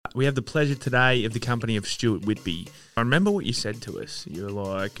We have the pleasure today of the company of Stuart Whitby. I remember what you said to us. You were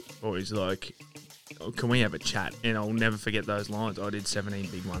like, always like, oh, can we have a chat? And I'll never forget those lines. I did 17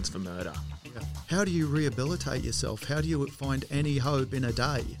 big ones for murder. How do you rehabilitate yourself? How do you find any hope in a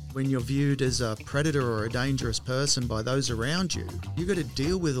day when you're viewed as a predator or a dangerous person by those around you? You got to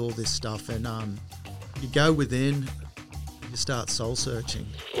deal with all this stuff, and you go within, you start soul searching.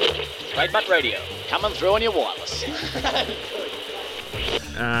 Great Butt Radio, coming through on your wireless.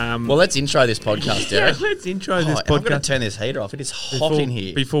 Well, let's intro this podcast, Derek. Yeah, let's intro this I'm podcast. going to turn this heater off. It is hot in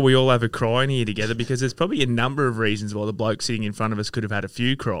here. Before we all have a cry in here together, because there's probably a number of reasons why the bloke sitting in front of us could have had a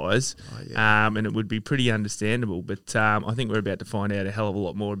few cries, and it would be pretty understandable. But I think we're about to find out a hell of a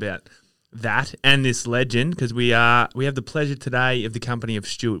lot more about that and this legend, because we have the pleasure today of the company of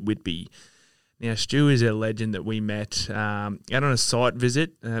Stuart Whitby. Now, Stu is a legend that we met out on a site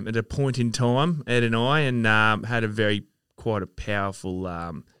visit at a point in time, Ed and I, and had quite a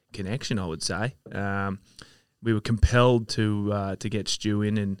powerful connection, I would say. We were compelled to get Stu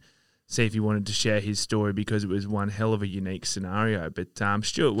in and see if he wanted to share his story, because it was one hell of a unique scenario. But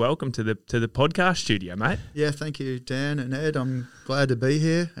Stuart, welcome to the podcast studio, mate. Yeah, thank you, Dan and Ed. I'm glad to be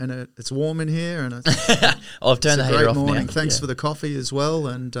here, and it's warm in here, and I've turned the heater off morning. now. Thanks for the coffee as well,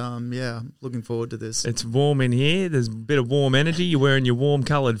 and looking forward to this. It's warm in here. There's a bit of warm energy. You're wearing your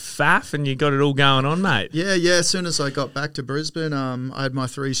warm-coloured faff, and you got it all going on, mate. Yeah. As soon as I got back to Brisbane, I had my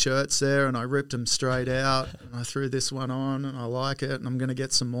 3 shirts there, and I ripped them straight out, and I threw this one on, and I like it, and I'm going to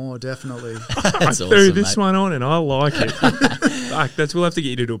get some more, definitely. I threw this one on, and I like it. Fuck, we'll have to get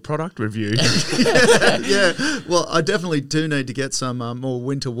you to do a product review. Yeah. Well, I definitely do need to get some more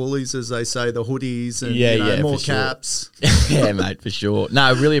winter woolies, as they say, the hoodies, and more caps. Sure. Yeah, mate, for sure. No,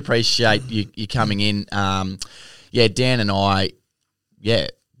 I really appreciate you coming in. Dan and I,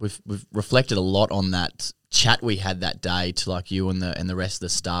 we've reflected a lot on that chat we had that day to like you and the rest of the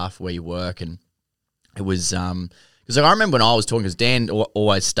staff where you work, and it was because I remember when I was talking, because Dan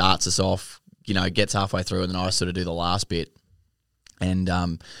always starts us off, gets halfway through, and then I sort of do the last bit. And I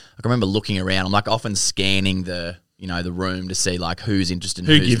can remember looking around. I'm like often scanning the room to see like who's interested,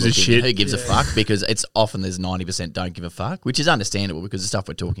 who gives a shit, who gives a fuck, because it's often there's 90% don't give a fuck, which is understandable because the stuff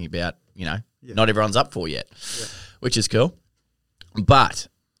we're talking about, not everyone's up for yet, which is cool. But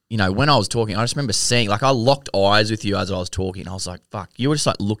when I was talking, I just remember seeing, like, I locked eyes with you as I was talking. I was like, fuck, you were just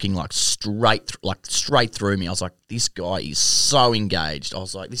like looking like straight through me. I was like, this guy is so engaged. I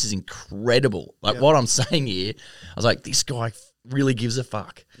was like, this is incredible. Like what I'm saying here, I was like, this guy really gives a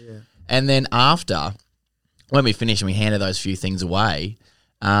fuck. Yeah. And then after, when we finished and we handed those few things away,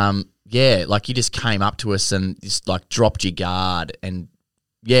 like you just came up to us and just like dropped your guard, and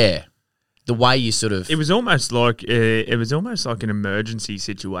the way you sort of... It was almost like an emergency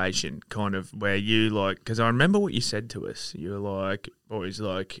situation, kind of, where you like, because I remember what you said to us. You were like, always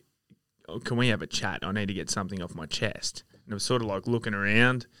like, oh, can we have a chat? I need to get something off my chest. And it was sort of like looking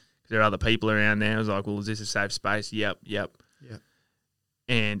around, because there are other people around there. I was like, well, is this a safe space? Yep.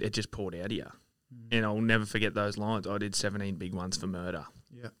 And it just poured out of you. And I'll never forget those lines. I did 17 big ones for murder.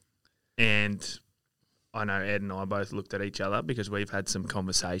 Yeah. And I know Ed and I both looked at each other, because we've had some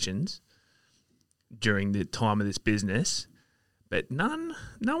conversations during the time of this business, but no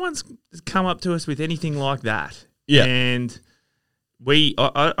one's come up to us with anything like that. Yeah. And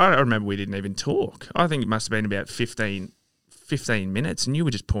I remember we didn't even talk. I think it must have been about 15 minutes, and you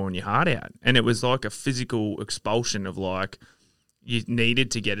were just pouring your heart out. And it was like a physical expulsion of, like, you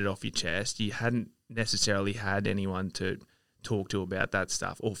needed to get it off your chest. You hadn't necessarily had anyone to talk to about that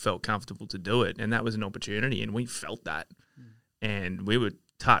stuff or felt comfortable to do it. And that was an opportunity, and we felt that. And we were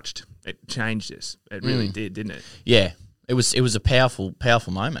touched. It changed us. It really did, didn't it? Yeah. It was a powerful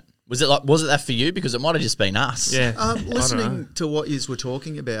moment. Was it that for you? Because it might have just been us. Yeah. Listening to what you were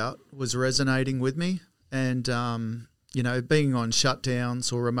talking about was resonating with me. And, being on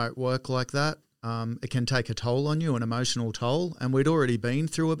shutdowns or remote work like that, it can take a toll on you, an emotional toll. And we'd already been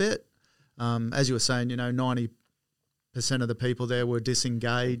through a bit. As you were saying, 90% of the people there were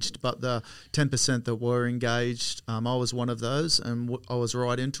disengaged, but the 10% that were engaged, I was one of those, and I was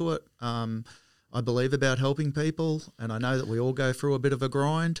right into it. I believe about helping people, and I know that we all go through a bit of a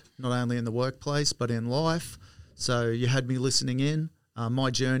grind, not only in the workplace but in life. So you had me listening in.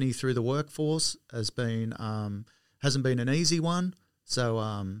 My journey through the workforce hasn't been an easy one. So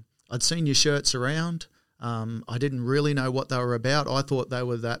I'd seen your shirts around. I didn't really know what they were about. I thought they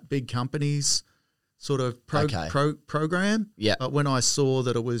were that big company's sort of program. Yeah. But when I saw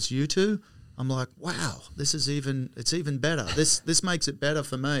that it was you two, I'm like, wow, it's even better. This makes it better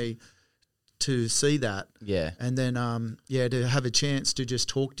for me to see that. Yeah. And then, to have a chance to just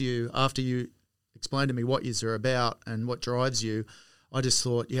talk to you after you explain to me what you're about and what drives you. I just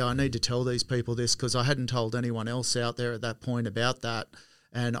thought, yeah, I need to tell these people this because I hadn't told anyone else out there at that point about that.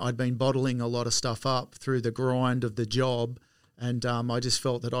 And I'd been bottling a lot of stuff up through the grind of the job. And I just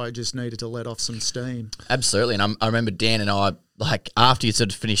felt that I just needed to let off some steam. Absolutely. And I remember Dan and I, like, after you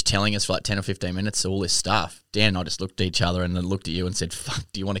sort of finished telling us for like 10 or 15 minutes all this stuff, Dan and I just looked at each other and then looked at you and said, fuck,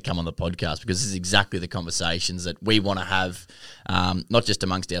 do you want to come on the podcast? Because this is exactly the conversations that we want to have, not just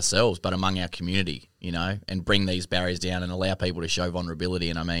amongst ourselves, but among our community, you know, and bring these barriers down and allow people to show vulnerability.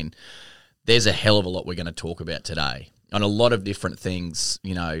 And I mean, there's a hell of a lot we're going to talk about today. On a lot of different things,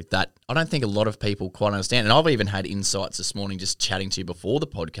 you know, that I don't think a lot of people quite understand. And I've even had insights this morning just chatting to you before the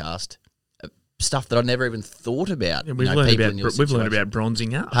podcast, stuff that I never even thought about. And we've learned about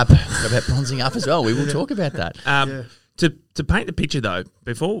bronzing up. About bronzing up as well. We will talk about that. To paint the picture, though,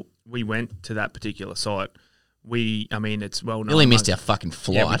 before we went to that particular site, it's well known. Nearly missed our fucking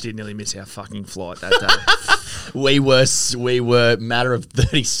flight. Yeah, we did nearly miss our fucking flight that day. We were matter of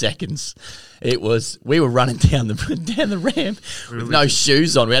 30 seconds. We were running down the ramp with no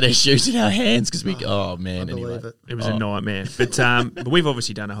shoes on. We had our shoes in our hands because it was a nightmare. But we've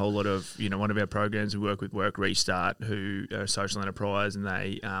obviously done a whole lot of, you know, one of our programs, we work with Work Restart, who are a social enterprise, and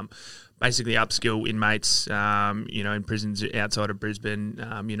they basically upskill inmates, you know, in prisons outside of Brisbane,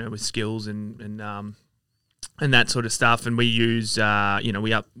 you know, with skills and that sort of stuff. And we use, you know, we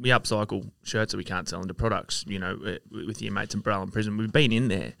upcycle shirts that we can't sell into products, you know, with the inmates in Berlin Prison. We've been in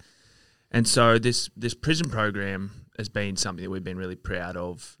there. And so this prison program has been something that we've been really proud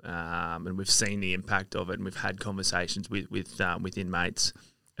of, and we've seen the impact of it, and we've had conversations with inmates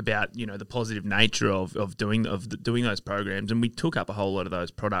about, you know, the positive nature of doing those programs. And we took up a whole lot of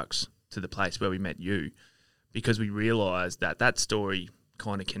those products to the place where we met you, because we realised that story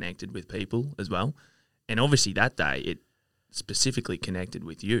kind of connected with people as well. And obviously that day it specifically connected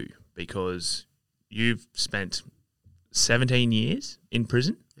with you because you've spent 17 years in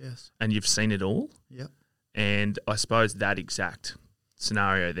prison. Yes. And you've seen it all. Yep. And I suppose that exact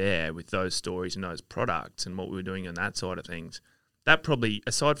scenario there with those stories and those products and what we were doing on that side of things, that probably,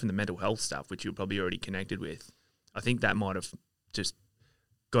 aside from the mental health stuff, which you're probably already connected with, I think that might have just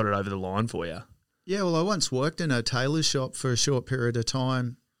got it over the line for you. Yeah, well, I once worked in a tailor shop for a short period of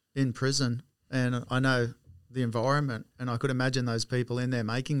time in prison, and I know the environment, and I could imagine those people in there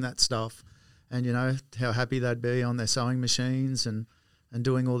making that stuff and, you know, how happy they'd be on their sewing machines and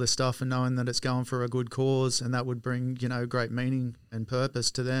doing all this stuff and knowing that it's going for a good cause, and that would bring, you know, great meaning and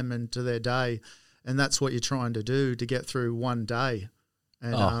purpose to them and to their day. And that's what you're trying to do to get through one day.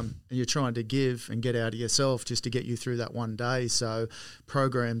 And, and you're trying to give and get out of yourself just to get you through that one day. So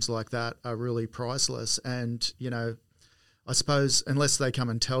programs like that are really priceless. And, you know, I suppose unless they come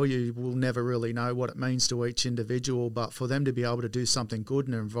and tell you, we'll never really know what it means to each individual. But for them to be able to do something good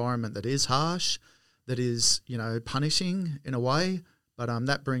in an environment that is harsh, that is, you know, punishing in a way, but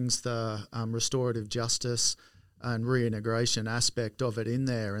that brings the restorative justice and reintegration aspect of it in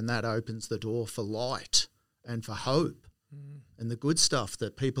there, and that opens the door for light and for hope and the good stuff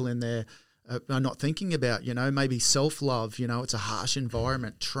that people in there are not thinking about. You know, maybe self-love, you know, it's a harsh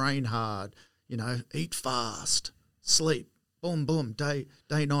environment, train hard, you know, eat fast, sleep, boom, boom, day,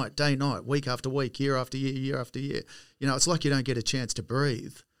 night, week after week, year after year, year after year. You know, it's like you don't get a chance to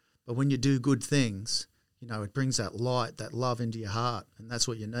breathe. But when you do good things, you know, it brings that light, that love into your heart, and that's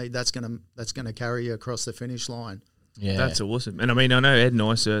what you need. That's gonna carry you across the finish line. Yeah, that's awesome. And I mean, I know Ed and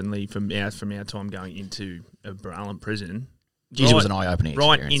I certainly from our time going into a Berlin prison, it was an eye-opening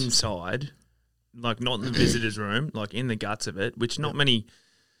experience. Right inside, like not in the visitors' room, like in the guts of it, which not many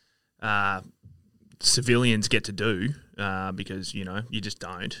civilians get to do because, you know, you just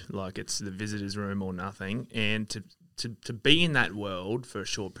don't. Like, it's the visitors' room or nothing. And to be in that world for a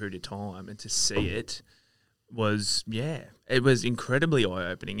short period of time and to see it was, it was incredibly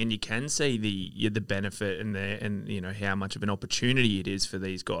eye-opening. And you can see the benefit and you know, how much of an opportunity it is for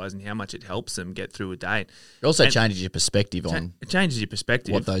these guys and how much it helps them get through a day. It also changes your perspective on it changes your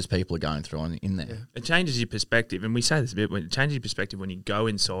perspective what those people are going through in there. Yeah. It changes your perspective, and we say this a bit, it changes your perspective when you go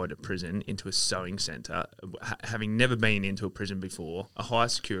inside a prison into a sewing centre, having never been into a prison before, a high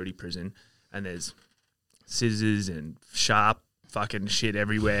security prison, and there's scissors and sharp fucking shit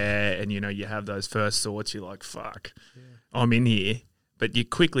everywhere, and you know, you have those first thoughts, you're like, fuck, I'm in here. But you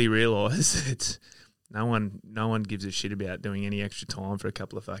quickly realise it's no one gives a shit about doing any extra time for a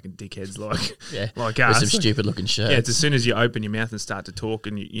couple of fucking dickheads like us. With some stupid looking shirts. Yeah, it's as soon as you open your mouth and start to talk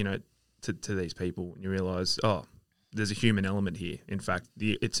and you know, to these people, and you realise, oh, there's a human element here. In fact,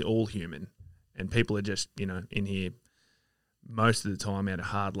 it's all human, and people are just, you know, in here most of the time out of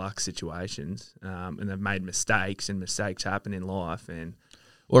hard luck situations, and they've made mistakes, and mistakes happen in life. And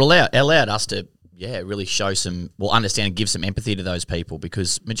well, it allowed us to, really show understand and give some empathy to those people,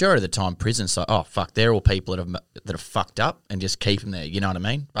 because majority of the time prison's like, oh, fuck, they're all people that are fucked up, and just keep them there, you know what I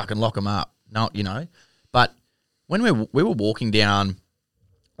mean? Fucking lock them up. No, you know. But when we were walking down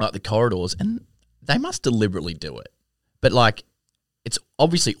like the corridors, and they must deliberately do it, but like it's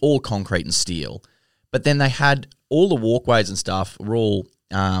obviously all concrete and steel, but then they had all the walkways and stuff were all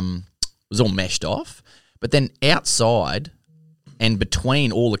was all meshed off, but then outside and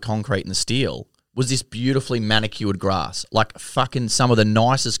between all the concrete and the steel was this beautifully manicured grass, like fucking some of the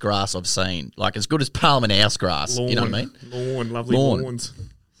nicest grass I've seen, like as good as Parliament House grass. You know what I mean? Lovely lawns.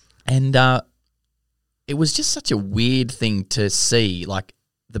 And it was just such a weird thing to see, like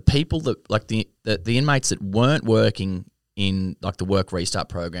the people that, like the inmates that weren't working in like the work restart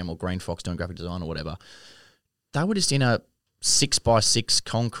program or Green Fox doing graphic design or whatever, they were just in a 6x6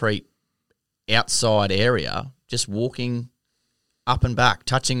 concrete outside area, just walking up and back,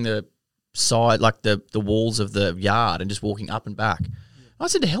 touching the side, like the walls of the yard, and just walking up and back. I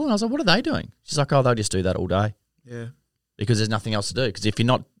said to Helen, I was like, what are they doing? She's like, oh, they'll just do that all day. Yeah. Because there's nothing else to do. Because if you're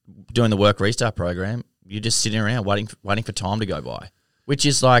not doing the work restart program, you're just sitting around waiting for time to go by, which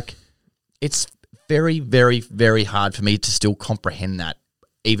is like, it's very, very, very hard for me to still comprehend that,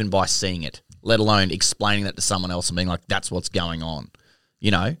 even by seeing it, let alone explaining that to someone else and being like, that's what's going on.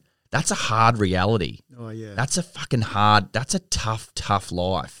 You know, that's a hard reality. Oh, yeah. That's a tough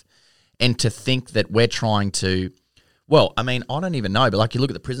life. And to think that we're trying to, well, I mean, I don't even know, but like you look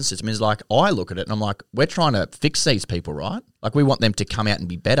at the prison system, it's like, I look at it and I'm like, we're trying to fix these people, right? Like we want them to come out and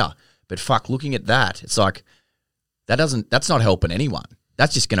be better. But fuck, looking at that, it's like, that's not helping anyone.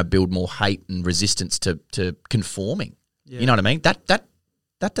 That's just going to build more hate and resistance to conforming. Yeah. You know what I mean?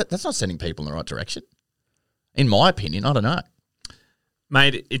 That's not sending people in the right direction. In my opinion, I don't know.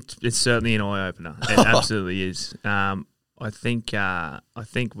 Mate, it's certainly an eye opener. It absolutely is. I think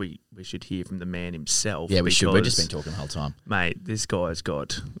we should hear from the man himself. Yeah, we should. We've just been talking the whole time, mate. This guy's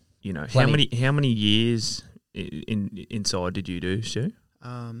got, you know, Plenty. how many years inside did you do, Stu?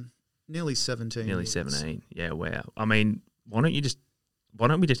 Nearly 17. Nearly years. 17. Yeah, wow. I mean, why don't we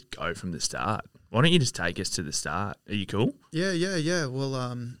just go from the start? Why don't you just take us to the start? Are you cool? Yeah. Well,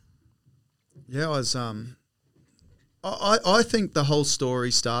 I was. I think the whole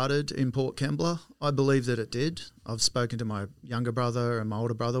story started in Port Kembla. I believe that it did. I've spoken to my younger brother and my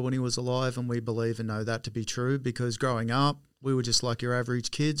older brother when he was alive, and we believe and know that to be true, because growing up, we were just like your average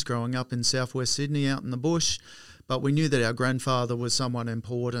kids growing up in southwest Sydney out in the bush, but we knew that our grandfather was someone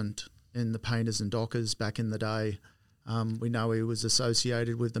important in the painters and dockers back in the day. We know he was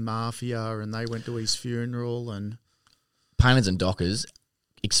associated with the mafia, and they went to his funeral. And painters and dockers,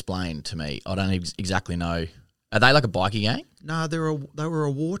 explain to me. I don't exactly know. Are they like a bikie gang? No, they were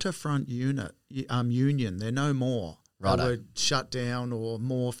a waterfront union. They're no more. Righto. They were shut down or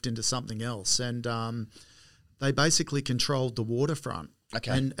morphed into something else, and they basically controlled the waterfront.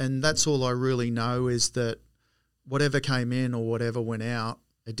 Okay. And that's all I really know, is that whatever came in or whatever went out,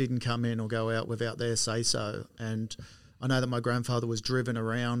 it didn't come in or go out without their say-so. And I know that my grandfather was driven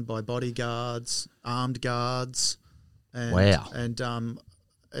around by bodyguards, armed guards. And, wow.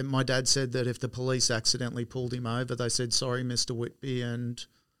 And my dad said that if the police accidentally pulled him over, they said, sorry, Mr. Whitby, and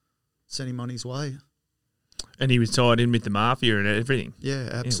sent him on his way. And he was tied in with the mafia and everything. Yeah,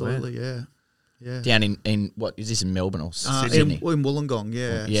 absolutely, yeah. Down in what is this, in Melbourne or Sydney? In Wollongong,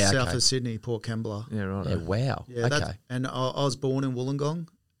 south okay. of Sydney, Port Kembla. Yeah, right. Yeah, wow. Yeah, okay. And I was born in Wollongong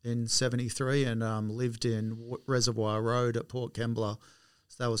in 73 and lived in Reservoir Road at Port Kembla.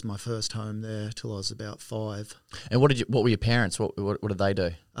 So that was my first home there till I was about 5. And what were your parents? What did they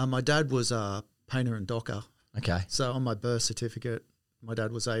do? My dad was a painter and docker. Okay. So on my birth certificate, my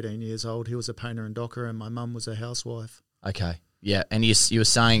dad was 18 years old. He was a painter and docker, and my mum was a housewife. Okay. Yeah, and you were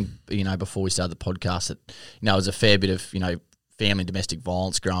saying, before we started the podcast that, there was a fair bit of, family domestic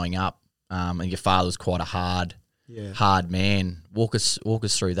violence growing up, and your father was quite a hard man. Walk us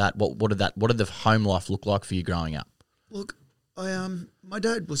through that. What did the home life look like for you growing up? Look, my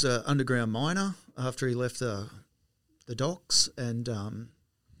dad was an underground miner after he left the docks, and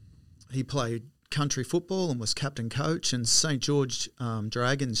he played country football and was captain coach, and St. George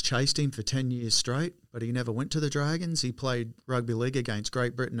Dragons chased him for 10 years straight, but he never went to the Dragons. He played rugby league against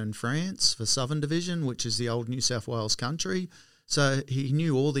Great Britain and France for Southern Division, which is the old New South Wales country. So he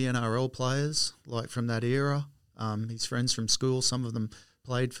knew all the NRL players, like from that era. His friends from school, some of them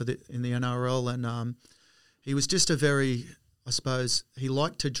played in the NRL, and he was just a very, I suppose, he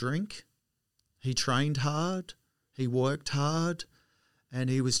liked to drink. He trained hard. He worked hard, and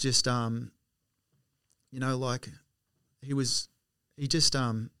he was just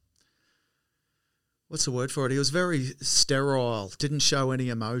what's the word for it? He was very sterile, didn't show any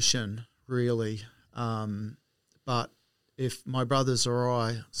emotion, really. But if my brothers or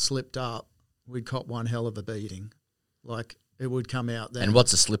I slipped up, we'd cop one hell of a beating. Like, it would come out then. And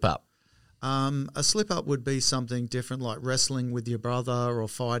what's a slip up? A slip-up would be something different, like wrestling with your brother or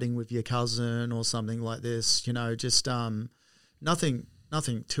fighting with your cousin or something like this. You know, just nothing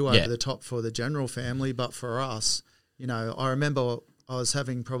too over the top for the general family, but for us, you know, I remember I was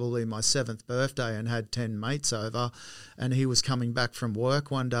having probably my 7th birthday and had 10 mates over, and he was coming back from work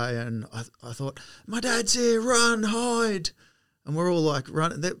one day, and I thought, my dad's here, run, hide. And we're all like,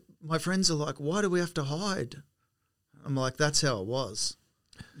 run. My friends are like, why do we have to hide? I'm like, that's how it was.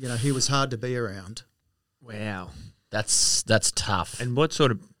 You know, he was hard to be around. Wow. That's tough. And what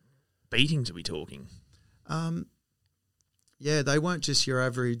sort of beatings are we talking? Yeah, they weren't just your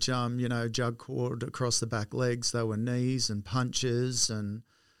average, jug cord across the back legs. They were knees and punches, and,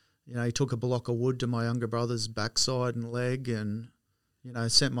 you know, he took a block of wood to my younger brother's backside and leg, and, you know,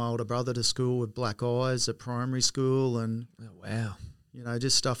 sent my older brother to school with black eyes at primary school, and, Oh, wow. you know,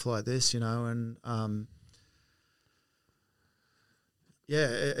 just stuff like this, you know, and, yeah,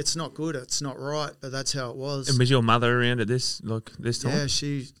 it's not good. It's not right, but that's how it was. And was your mother around at this time?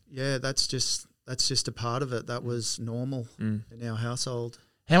 Yeah, that's just a part of it. That was normal in our household.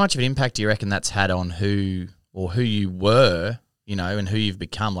 How much of an impact do you reckon that's had on who you were, you know, and who you've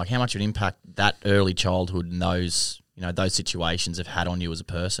become? Like, how much of an impact that early childhood and those situations have had on you as a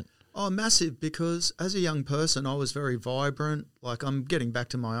person? Oh, massive, because as a young person, I was very vibrant. Like, I'm getting back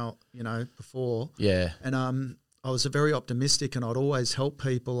to my, before. Yeah. And I was very optimistic, and I'd always help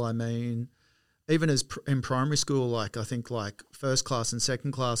people. I mean, even in primary school, like, I think like first class and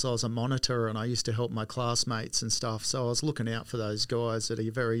second class, I was a monitor, and I used to help my classmates and stuff. So I was looking out for those guys at a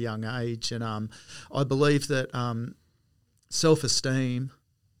very young age. And I believe that self-esteem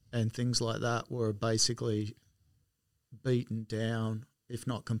and things like that were basically beaten down, if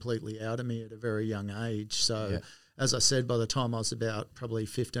not completely out of me at a very young age. So as I said, by the time I was about probably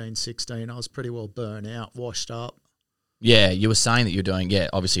 15, 16, I was pretty well burnt out, washed up. Yeah, you were saying that you're doing,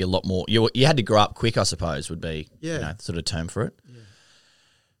 obviously a lot more. You had to grow up quick, I suppose, would be sort of term for it. Yeah.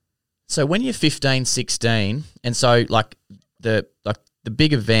 So when you're 15, 16, and so like the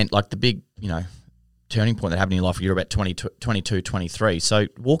big event, like the big, turning point that happened in your life, you're about 22, 23. So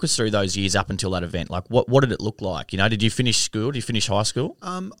walk us through those years up until that event. Like, what did it look like? Did you finish school? Did you finish high school?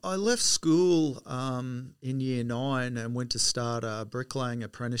 I left school in year 9 and went to start a bricklaying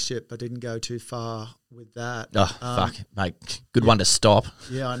apprenticeship, but didn't go too far with that. Oh, fuck, mate. Good one to stop.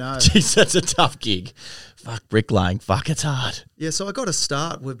 Yeah, I know. Jeez, that's a tough gig. Fuck, bricklaying. Fuck, it's hard. Yeah, so I got to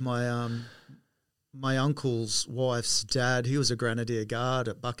start with my uncle's wife's dad. He was a Grenadier Guard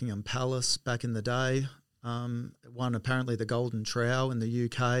at Buckingham Palace back in the day. Won apparently the Golden Trowel in the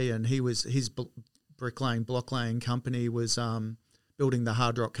UK, and his bricklaying, blocklaying company was building the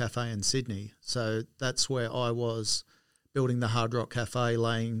Hard Rock Cafe in Sydney. So that's where I was, building the Hard Rock Cafe,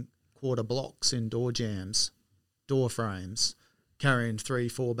 laying quarter blocks in door jambs, door frames, carrying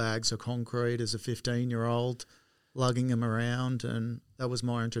 3-4 bags of concrete as a 15-year-old, lugging them around, and that was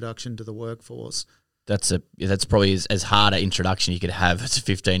my introduction to the workforce. That's probably as hard an introduction you could have as a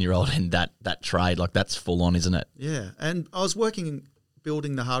 15-year-old in that trade. Like, that's full on, isn't it? Yeah, and I was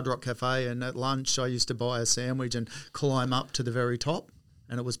building the Hard Rock Cafe, and at lunch I used to buy a sandwich and climb up to the very top,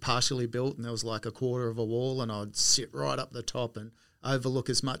 and it was partially built, and there was like a quarter of a wall, and I'd sit right up the top and overlook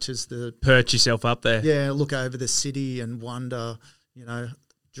as much as perch yourself up there. Yeah, look over the city and wonder,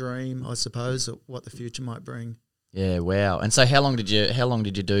 dream, I suppose, of what the future might bring. Yeah, wow. And so how long did you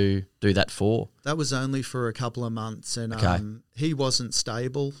do that for? That was only for a couple of months, and he wasn't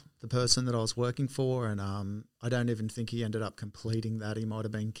stable, the person that I was working for, and I don't even think he ended up completing that. He might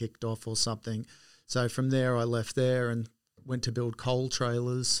have been kicked off or something. So from there I left there and went to build coal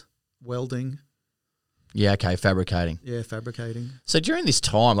trailers, welding. Yeah, okay, fabricating. Yeah, fabricating. So during this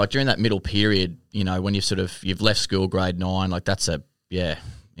time, like during that middle period, when you've left school grade 9, like that's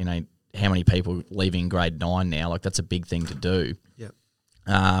how many people leaving grade 9 now? Like, that's a big thing to do. Yep.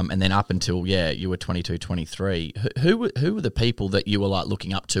 And then up until, you were 22, 23. Who were the people that you were, like,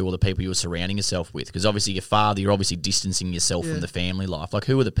 looking up to, or the people you were surrounding yourself with? Because obviously your father, you're obviously distancing yourself from the family life. Like,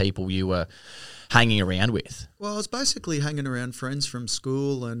 who were the people you were hanging around with? Well, I was basically hanging around friends from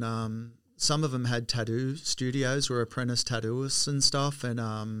school, and some of them had tattoo studios, were apprentice tattooists and stuff, and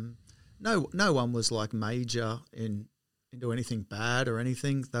no one was, like, major into anything bad or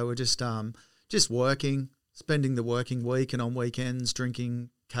anything. They were just working, spending the working week, and on weekends drinking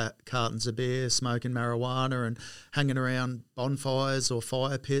cartons of beer, smoking marijuana, and hanging around bonfires or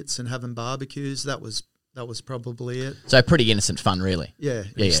fire pits and having barbecues. That was that was probably it. So pretty innocent fun, really. Yeah.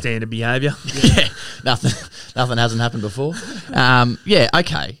 Yeah. Standard behaviour. Yeah. Nothing hasn't happened before. Yeah,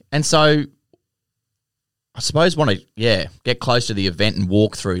 okay. And so I suppose want to get close to the event and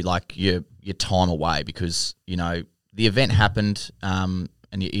walk through like your time away, because the event happened, and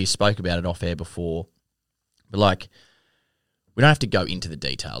you spoke about it off air before, but like we don't have to go into the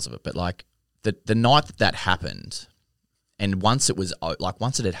details of it, but like the night that happened, and once it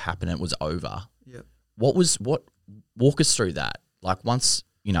had happened and it was over. Yep. Walk us through that. Like once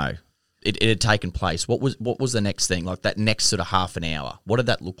it had taken place, what was the next thing? Like that next sort of half an hour, what did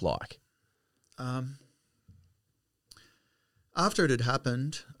that look like? After it had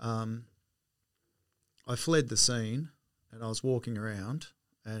happened, I fled the scene and I was walking around,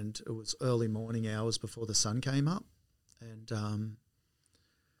 and it was early morning hours before the sun came up, and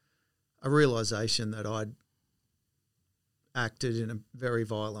a realisation that I'd acted in a very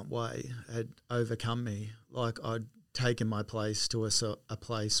violent way had overcome me. Like I'd taken my place to a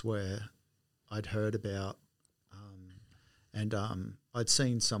place where I'd heard about, and I'd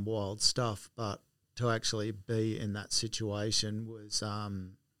seen some wild stuff, but to actually be in that situation was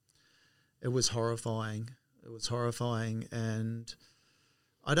it was horrifying. It was horrifying, and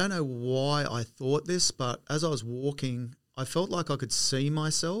I don't know why I thought this, but as I was walking, I felt like I could see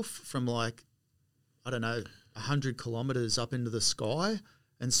myself from 100 kilometres up into the sky,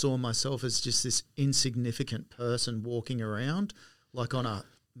 and saw myself as just this insignificant person walking around like on a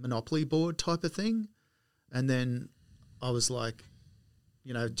Monopoly board type of thing. And then I was like,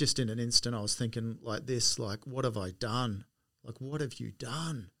 just in an instant I was thinking like this, like, what have I done? Like, what have you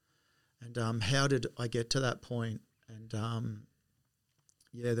done? And how did I get to that point? And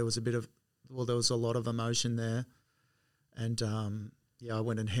there was there was a lot of emotion there. And I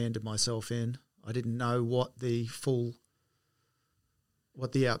went and handed myself in. I didn't know what the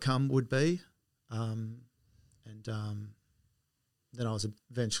outcome would be. Then I was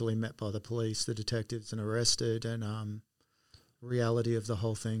eventually met by the police, the detectives, and arrested, and reality of the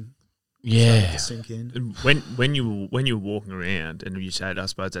whole thing started to sink in. When you were walking around, and you said, I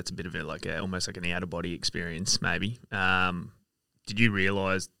suppose that's a bit of almost like an out of body experience, maybe. Did you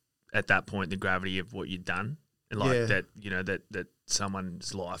realise at that point the gravity of what you'd done, and that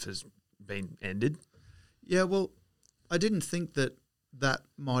someone's life has been ended? Yeah, well, I didn't think that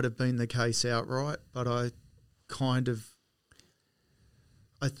might have been the case outright, but I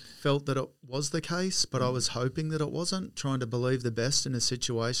felt that it was the case, but I was hoping that it wasn't, trying to believe the best in a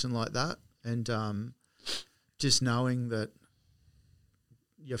situation like that, and just knowing that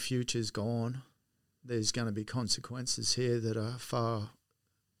your future's gone, there's going to be consequences here that are far...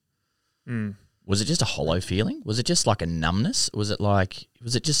 Was it just a hollow feeling? Was it just like a numbness? Was it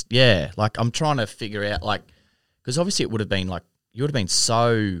just, like I'm trying to figure out, like, because obviously it would have been like, you would have been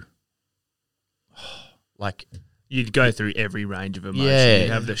so, like... You'd go through every range of emotion. Yeah. You'd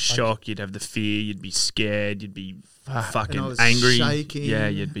have the shock, you'd have the fear, you'd be scared, you'd be fucking and I was angry. shaking. Yeah,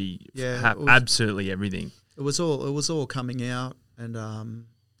 you'd be absolutely everything. It was all coming out, and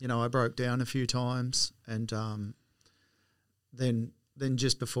I broke down a few times, and then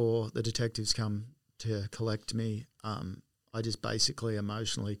just before the detectives come to collect me, I just basically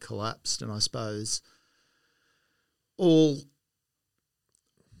emotionally collapsed, and I suppose all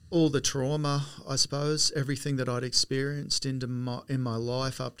the trauma, I suppose, everything that I'd experienced in my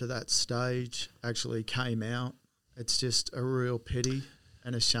life up to that stage actually came out. It's just a real pity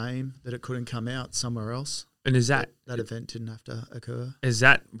and a shame that it couldn't come out somewhere else. And is that event didn't have to occur? Is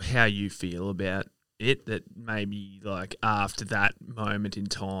that how you feel about it? That maybe like after that moment in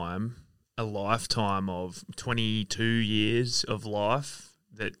time, a lifetime of 22 years of life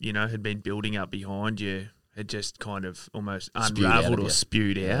that had been building up behind you had just kind of almost unraveled or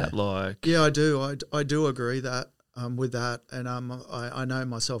spewed out. I do. I do agree with that, and I know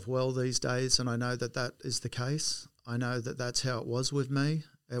myself well these days, and I know that is the case. I know that that's how it was with me.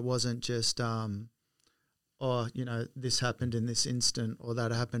 It wasn't just this happened in this instant or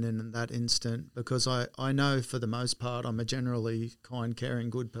that happened in that instant, because I know for the most part I'm a generally kind, caring,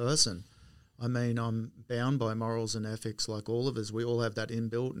 good person. I mean, I'm bound by morals and ethics like all of us. We all have that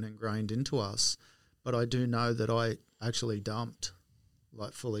inbuilt and ingrained into us. But I do know that I actually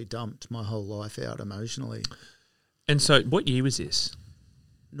fully dumped my whole life out emotionally. And so what year was this?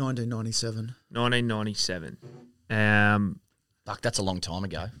 1997. 1997. Fuck, that's a long time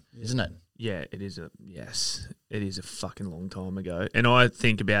ago, isn't it? Yeah, it is it is a fucking long time ago. And I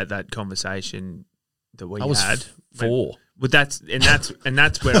think about that conversation that we had. 4. That's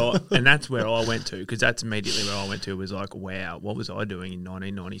where I went to, because that's immediately where I went to. Was like, wow, what was I doing in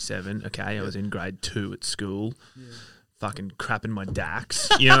 1997? Okay, I was in grade 2 at school. Yeah. fucking crapping my dacks.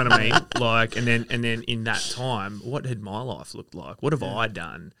 You know what I mean? Like, and then in that time, what had my life looked like? What have I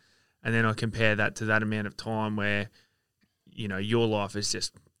done? And then I compare that to that amount of time where, you know, your life has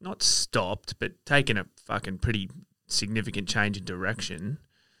just not stopped, but taken a fucking pretty significant change in direction,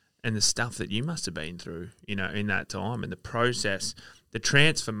 and the stuff that you must have been through, you know, in that time, and the process, the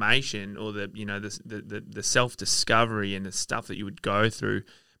transformation, or the, you know, the self-discovery and the stuff that you would go through,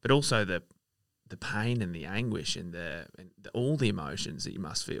 but also the pain and the anguish and all the emotions that you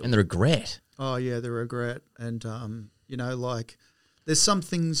must feel. And the regret. Oh, yeah, the regret. And, you know, like, there's some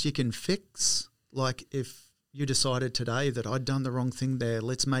things you can fix. Like, if you decided today that I'd done the wrong thing there,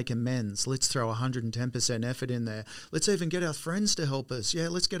 let's make amends. Let's throw 110% effort in there. Let's even get our friends to help us. Yeah,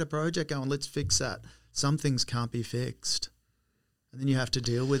 let's get a project going. Let's fix that. Some things can't be fixed. And then you have to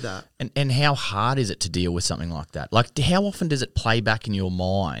deal with that. And how hard is it to deal with something like that? Like, how often does it play back in your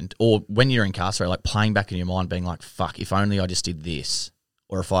mind, or when you're incarcerated, like playing back in your mind, being like, "Fuck, if only I just did this,"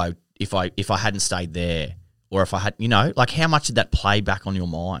 or if I hadn't stayed there, or if I had, you know, like how much did that play back on your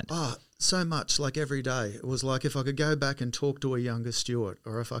mind? Oh, so much. Like every day, it was like if I could go back and talk to a younger Stuart,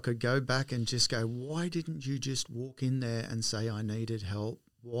 or if I could go back and just go, "Why didn't you just walk in there and say I needed help?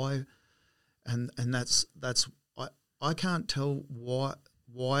 Why?" And that's. I can't tell why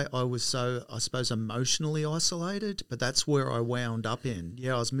I was so, I suppose, emotionally isolated, but that's where I wound up in.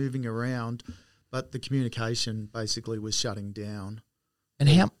 Yeah, I was moving around, but the communication basically was shutting down. And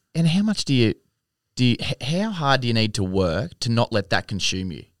how much how hard do you need to work to not let that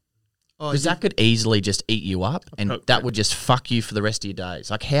consume you? Because that could easily just eat you up, and that would just fuck you for the rest of your days.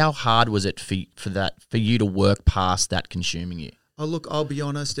 Like, how hard was it for you to work past that consuming you? Oh, look, I'll be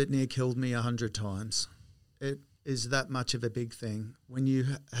honest, it near killed me 100 times. It is that much of a big thing. When you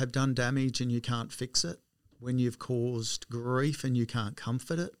have done damage and you can't fix it, when you've caused grief and you can't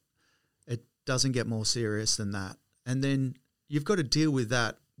comfort it, it doesn't get more serious than that. And then you've got to deal with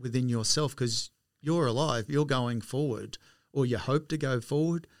that within yourself, because you're alive, you're going forward, or you hope to go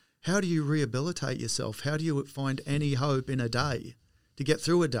forward. How do you rehabilitate yourself? How do you find any hope in a day to get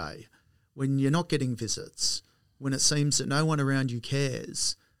through a day when you're not getting visits, when it seems that no one around you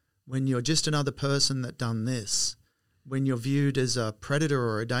cares, when you're just another person that done this, when you're viewed as a predator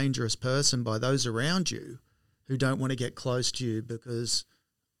or a dangerous person by those around you who don't want to get close to you because,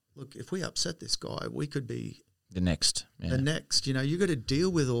 look, if we upset this guy, we could be the next. Yeah. The next. You know, you got to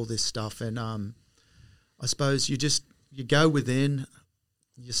deal with all this stuff. And I suppose you go within,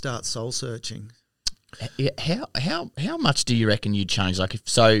 you start soul searching. How much do you reckon you changed? Like, if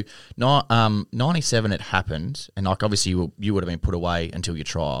so, 97 it happened, and like obviously you would have been put away until your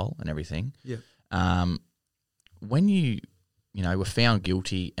trial and everything. Yeah. When you were found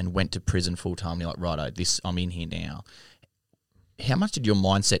guilty and went to prison full time, you're like, righto, I'm in here now. How much did your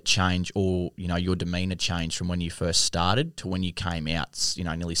mindset change, or your demeanor change from when you first started to when you came out?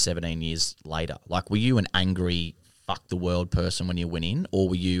 Nearly 17 years later. Like, were you an angry, fuck the world person when you went in, or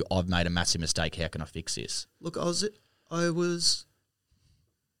were you, I've made a massive mistake, how can I fix this? Look, I was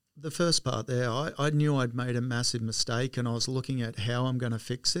the first part there. I knew I'd made a massive mistake, and I was looking at how I'm going to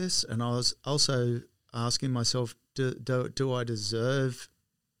fix this, and I was also asking myself, do I deserve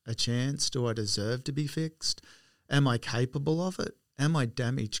a chance? Do I deserve to be fixed? Am I capable of it? Am I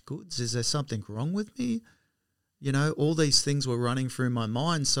damaged goods? Is there something wrong with me? All these things were running through my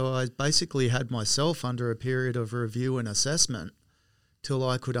mind, so I basically had myself under a period of review and assessment till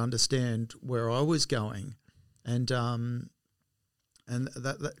I could understand where I was going. And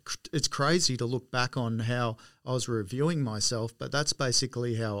that it's crazy to look back on how I was reviewing myself, but that's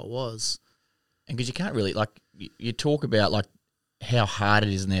basically how it was. And because you can't really, like, you talk about, like, how hard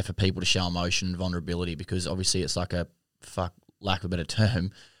it is in there for people to show emotion and vulnerability, because obviously it's like a, lack of a better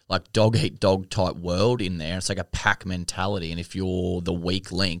term, like dog-eat-dog type world in there. It's like a pack mentality, and if you're the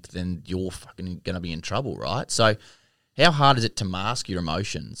weak link, then you're fucking going to be in trouble, right? So how hard is it to mask your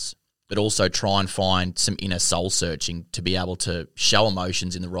emotions, but also try and find some inner soul searching to be able to show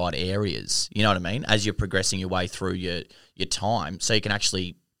emotions in the right areas, you know what I mean, as you're progressing your way through your time, so you can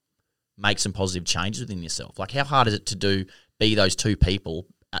actually make some positive changes within yourself? Like, how hard is it to be those two people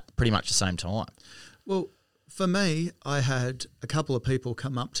at pretty much the same time? Well, for me, I had a couple of people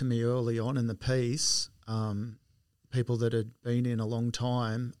come up to me early on in the piece, people that had been in a long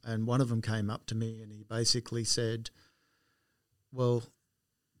time, and one of them came up to me and he basically said, well,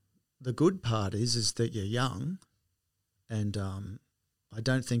 the good part is that you're young, and I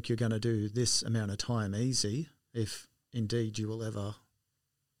don't think you're going to do this amount of time easy, if indeed you will ever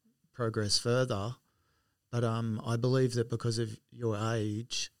progress further. But I believe that because of your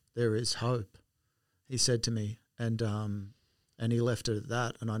age, there is hope, he said to me. And he left it at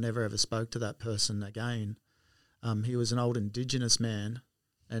that, and I never ever spoke to that person again. He was an old Indigenous man,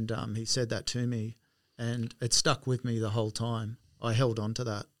 and he said that to me, and it stuck with me the whole time. I held on to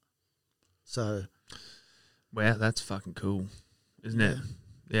that. So, wow, that's fucking cool, isn't it?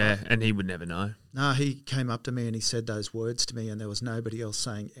 Yeah, and he would never know. no, he came up to me and he said those words to me, and there was nobody else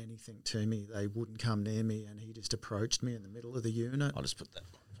saying anything to me. They wouldn't come near me, and he just approached me in the middle of the unit. I'll just put that.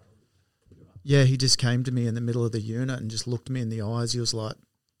 Yeah, he just came to me in the middle of the unit and just looked me in the eyes. He was like,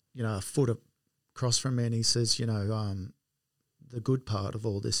 a foot across from me, and he says, the good part of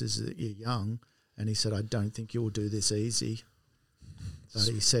all this is that you're young. And he said, I don't think you'll do this easy. But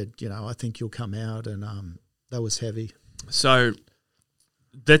he said, I think you'll come out, and that was heavy. So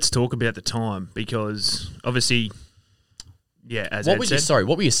let's talk about the time, because obviously, yeah, as What Ed was said,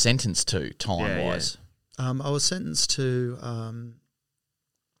 what were you sentenced to time-wise? I was sentenced to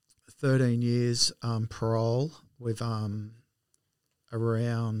 13 years parole with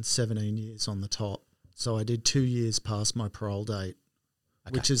around 17 years on the top. So I did 2 years past my parole date,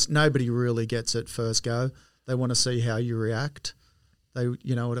 which is nobody really gets it first go. They want to see how you react.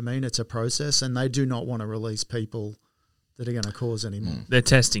 You know what I mean? It's a process, and they do not want to release people that are going to cause any more. they're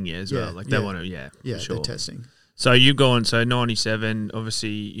testing you as well. Yeah, Like they yeah. want to, for sure. They're testing. So you've gone, 97, obviously,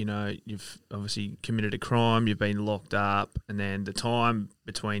 you've obviously committed a crime, you've been locked up, and then the time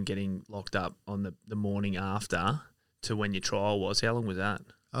between getting locked up on the morning after to when your trial was, how long was that?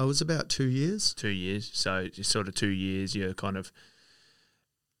 I was about 2 years. 2 years. So it's sort of 2 years, you're kind of,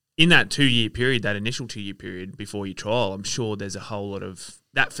 in that 2 year period, that initial 2 year period before your trial, I'm sure there's a whole lot of,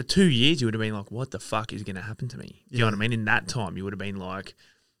 that for 2 years you would have been like, what the fuck is going to happen to me? You know what I mean? In that time you would have been like,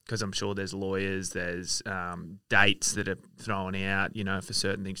 because I'm sure there's lawyers, there's dates that are thrown out, for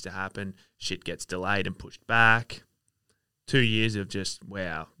certain things to happen. Shit gets delayed and pushed back. 2 years of just,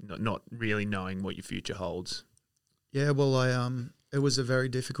 wow, not really knowing what your future holds. Yeah, well, it was a very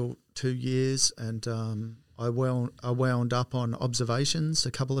difficult 2 years, and I wound up on observations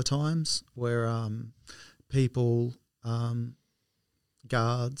a couple of times where people,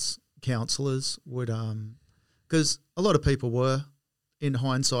 guards, counsellors would, because a lot of people were, in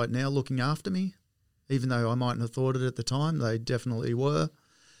hindsight now, looking after me, even though I mightn't have thought it at the time. They definitely were,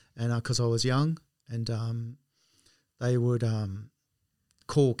 and because I was young, and they would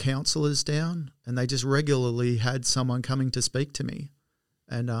call counsellors down, and they just regularly had someone coming to speak to me,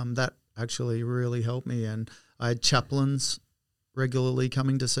 and that actually really helped me. And I had chaplains regularly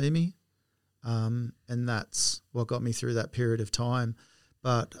coming to see me, and that's what got me through that period of time.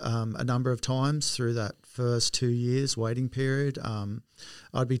 But a number of times through that first 2 years waiting period,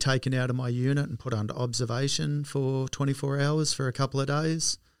 I'd be taken out of my unit and put under observation for 24 hours for a couple of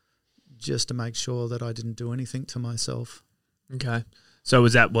days, just to make sure that I didn't do anything to myself. Okay. So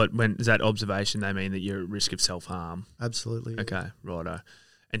is that observation, they mean that you're at risk of self-harm? Absolutely. Okay, righto.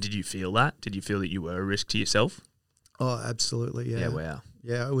 And did you feel that? Did you feel that you were a risk to yourself? Oh, absolutely, yeah. Yeah, wow.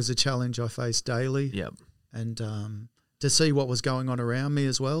 Yeah, it was a challenge I faced daily. Yep. And to see what was going on around me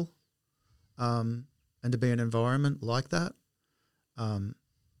as well, and to be in an environment like that,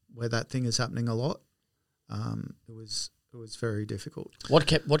 where that thing is happening a lot, it was very difficult. What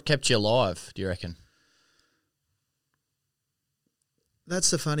kept you alive, do you reckon? That's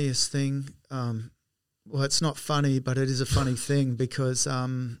the funniest thing. Well, it's not funny, but it is a funny thing because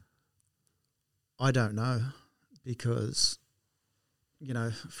I don't know, because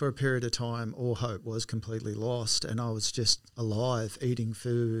for a period of time, all hope was completely lost, and I was just alive, eating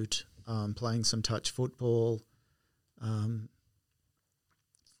food, playing some touch football. I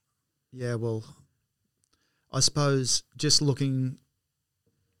suppose just looking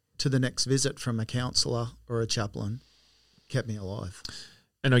to the next visit from a counsellor or a chaplain kept me alive.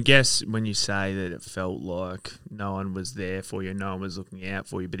 And I guess when you say that it felt like no one was there for you, no one was looking out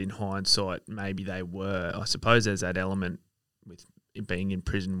for you, but in hindsight, maybe they were. I suppose there's that element with it being in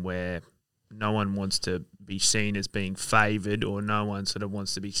prison where no one wants to be seen as being favoured, or no one sort of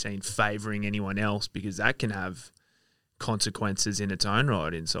wants to be seen favouring anyone else, because that can have consequences in its own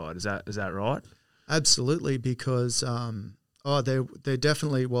right inside. Is that right? Absolutely, because there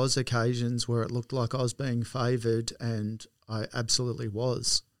definitely was occasions where it looked like I was being favoured, and I absolutely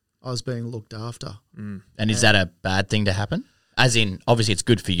was. I was being looked after. Mm. And is that a bad thing to happen? As in, obviously it's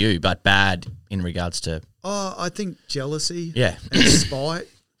good for you, but bad in regards to... Oh, I think jealousy Yeah. and spite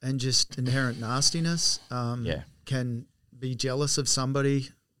and just inherent nastiness can be jealous of somebody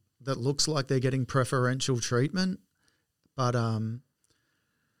that looks like they're getting preferential treatment. But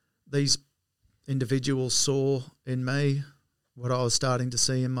these individuals saw in me what I was starting to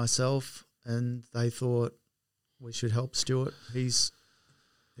see in myself, and they thought, we should help Stuart. He's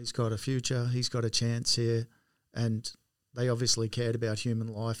got a future. He's got a chance here. And they obviously cared about human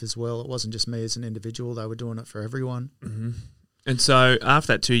life as well. It wasn't just me as an individual; they were doing it for everyone. Mm-hmm. And so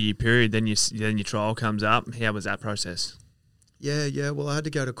after that 2-year period, then your trial comes up. How was that process? Yeah. Well, I had to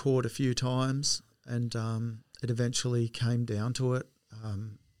go to court a few times, and it eventually came down to it.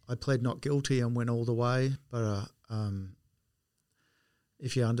 I pled not guilty and went all the way, but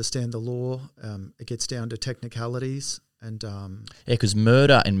if you understand the law, it gets down to technicalities. And because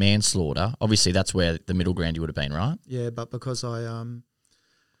murder and manslaughter, obviously that's where the middle ground you would have been, right? Yeah, but because the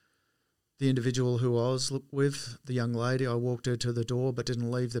individual who I was with, the young lady, I walked her to the door but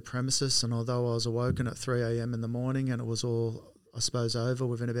didn't leave the premises, and although I was awoken at 3 a.m. in the morning and it was all, I suppose, over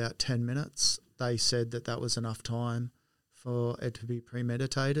within about 10 minutes, they said that was enough time for it to be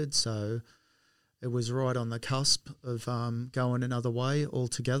premeditated. So it was right on the cusp of going another way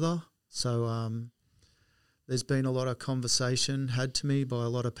altogether. So there's been a lot of conversation had to me by a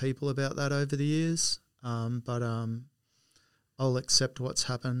lot of people about that over the years, but I'll accept what's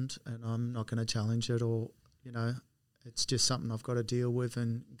happened and I'm not going to challenge it, or, it's just something I've got to deal with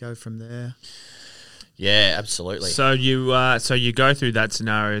and go from there. Yeah, absolutely. So you go through that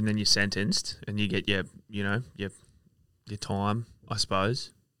scenario and then you're sentenced and you get your time, I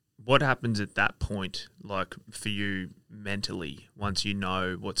suppose. What happens at that point, like for you mentally, once you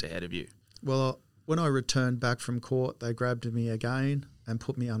know what's ahead of you? Well, when I returned back from court, they grabbed me again and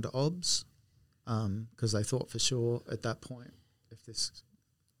put me under OBS because they thought for sure at that point, if this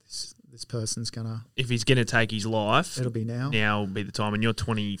person's gonna, if he's gonna take his life, it'll be now. Now will be the time, and you're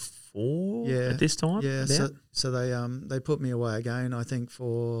 24 at this time. Yeah, so they put me away again. I think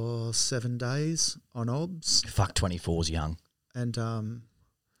for 7 days on OBS. Fuck, 24's young.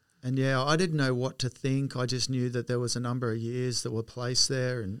 And yeah, I didn't know what to think. I just knew that there was a number of years that were placed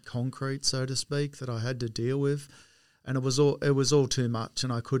there in concrete, so to speak, that I had to deal with, and it was all too much,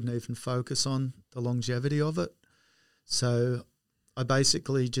 and I couldn't even focus on the longevity of it. So I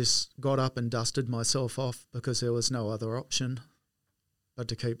basically just got up and dusted myself off because there was no other option but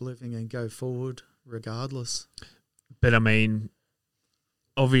to keep living and go forward regardless. But I mean,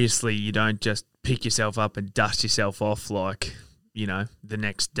 obviously you don't just pick yourself up and dust yourself off like, the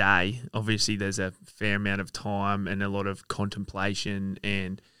next day. Obviously there's a fair amount of time and a lot of contemplation.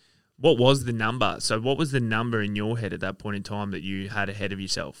 And what was the number? So what was the number in your head at that point in time that you had ahead of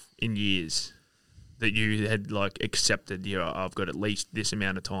yourself in years? That you had accepted, I've got at least this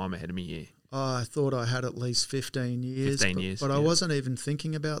amount of time ahead of me here? Oh, I thought I had at least 15 years. 15 years. But I wasn't even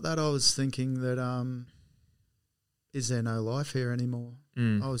thinking about that. I was thinking that, is there no life here anymore?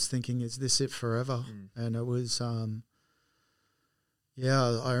 I was thinking, is this it forever? And it was, I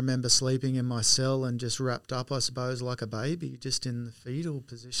remember sleeping in my cell and just wrapped up, I suppose, like a baby, just in the fetal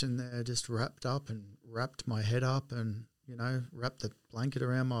position there, just wrapped up and wrapped my head up and, wrapped the blanket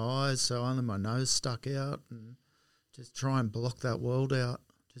around my eyes so only my nose stuck out and just try and block that world out.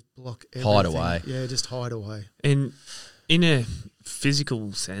 Just block everything. Hide away. Yeah, just hide away. And in a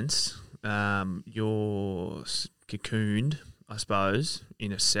physical sense, you're cocooned, I suppose,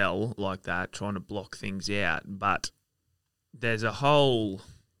 in a cell like that, trying to block things out. But there's a whole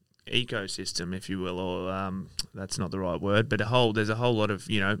ecosystem, if you will, or that's not the right word, but there's a whole lot of,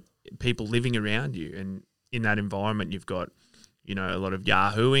 people living around you. And in that environment, you've got, a lot of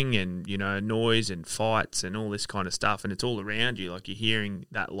yahooing and, noise and fights and all this kind of stuff. And it's all around you. Like, you're hearing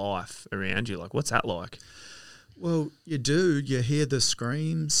that life around you. Like, what's that like? Well, you do. You hear the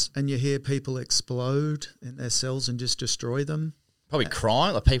screams and you hear people explode in their cells and just destroy them. Probably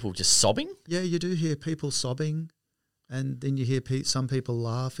crying, like people just sobbing? Yeah, you do hear people sobbing. And then you hear some people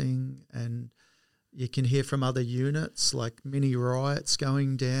laughing, and you can hear from other units like mini riots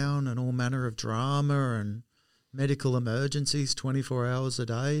going down and all manner of drama and medical emergencies 24 hours a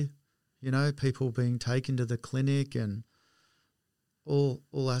day, people being taken to the clinic and all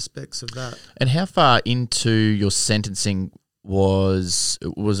aspects of that. And how far into your sentencing was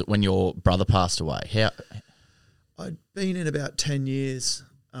it when your brother passed away? I'd been in about 10 years.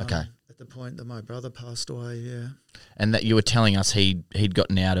 Okay. At the point that my brother passed away, yeah. And that you were telling us he'd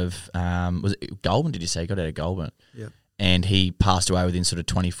gotten out of, was it Goulburn, did you say? He got out of Goulburn. Yeah. And he passed away within sort of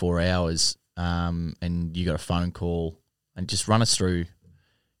 24 hours. And you got a phone call, and just run us through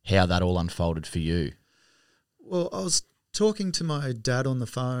how that all unfolded for you. Well, I was talking to my dad on the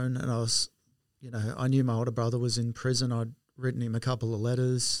phone, and I knew my older brother was in prison. I'd written him a couple of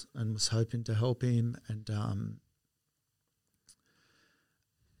letters and was hoping to help him. And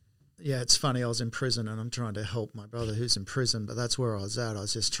it's funny, I was in prison and I'm trying to help my brother who's in prison, but that's where I was at. I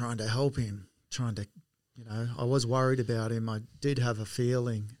was just trying to help him, I was worried about him. I did have a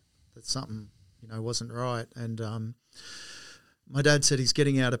feeling that something, wasn't right. And my dad said he's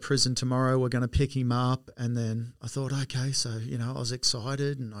getting out of prison tomorrow. We're going to pick him up. And then I thought, okay, so, I was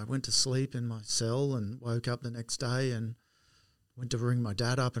excited and I went to sleep in my cell and woke up the next day and went to ring my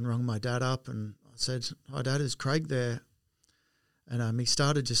dad up and rung my dad up. And I said, hi, Dad, is Craig there? And he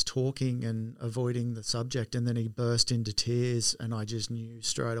started just talking and avoiding the subject. And then he burst into tears and I just knew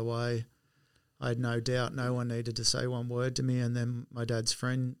straight away. I had no doubt no one needed to say one word to me. And then my dad's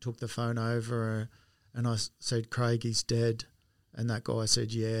friend took the phone over and I said, Craig, he's dead. And that guy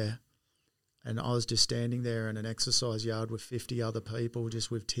said, yeah. And I was just standing there in an exercise yard with 50 other people, just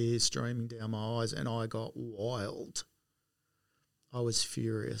with tears streaming down my eyes, and I got wild. I was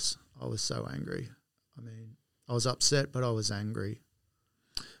furious. I was so angry. I mean, I was upset, but I was angry.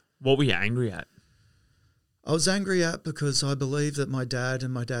 What were you angry at? I was angry at because I believed that my dad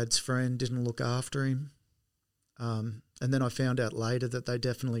and my dad's friend didn't look after him. And then I found out later that they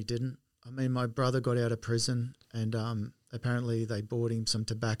definitely didn't. I mean, my brother got out of prison and apparently they bought him some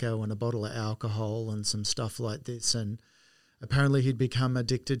tobacco and a bottle of alcohol and some stuff like this. And apparently he'd become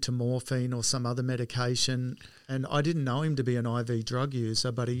addicted to morphine or some other medication. And I didn't know him to be an IV drug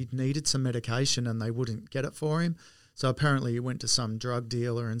user, but he needed some medication and they wouldn't get it for him. So apparently he went to some drug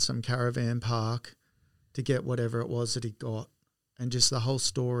dealer in some caravan park to get whatever it was that he got. And just the whole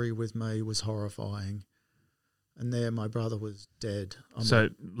story with me was horrifying. And there my brother was dead. So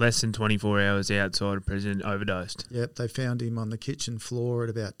less than 24 hours outside of prison, overdosed. Yep, they found him on the kitchen floor at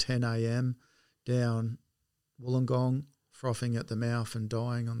about 10 a.m. down Wollongong, frothing at the mouth and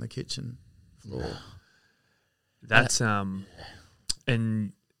dying on the kitchen floor. That's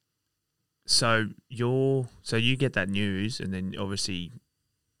and so you get that news, and then obviously,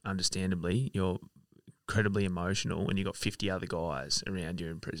 understandably, you're incredibly emotional, and you got 50 other guys around you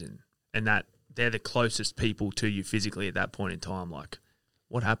in prison, and that they're the closest people to you physically at that point in time. Like,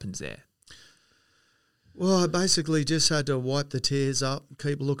 what happens there? Well, I basically just had to wipe the tears up,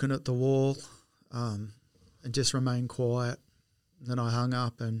 keep looking at the wall, and just remain quiet. And then I hung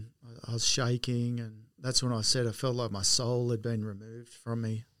up and I was shaking, and that's when I said I felt like my soul had been removed from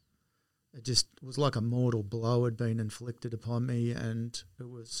me. It just was like a mortal blow had been inflicted upon me, and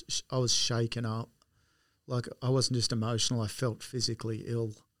I was shaken up. Like, I wasn't just emotional, I felt physically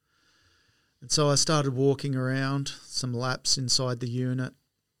ill. And so I started walking around some laps inside the unit,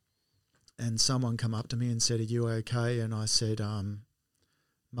 and someone come up to me and said, "Are you okay?" And I said,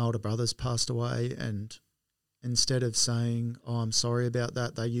 "My older brother's passed away." And instead of saying, "Oh, I'm sorry about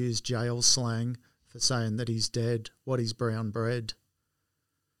that," they used jail slang for saying that he's dead. What is brown bread?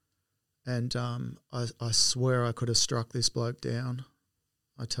 And I swear I could have struck this bloke down.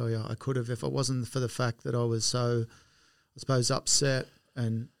 I tell you, I could have, if it wasn't for the fact that I was so, I suppose, upset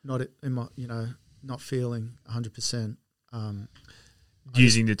and not in my, not feeling 100%.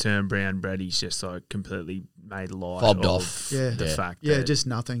 Using the term brown bread, he's just like completely made light Fobbed of off. the fact Yeah, that just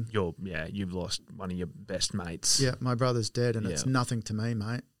nothing. you've lost one of your best mates. Yeah, my brother's dead and it's nothing to me,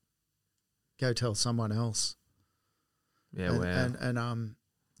 mate. Go tell someone else. Yeah, And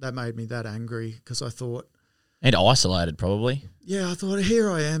that made me that angry because I thought... And isolated, probably. Yeah, I thought,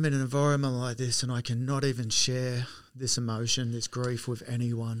 here I am in an environment like this and I cannot even share this emotion, this grief with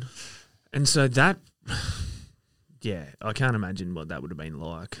anyone. And so that, I can't imagine what that would have been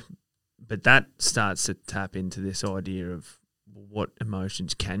like. But that starts to tap into this idea of what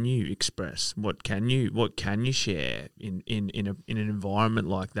emotions can you express? What can you share in an environment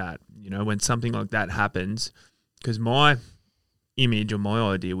like that? When something like that happens, because my image or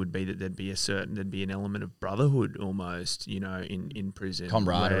my idea would be that there'd be an element of brotherhood almost, in prison.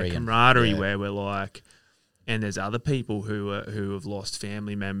 Camaraderie. Where we're like, and there's other people who have lost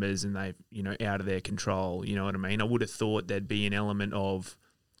family members and they've, out of their control, you know what I mean? I would have thought there'd be an element of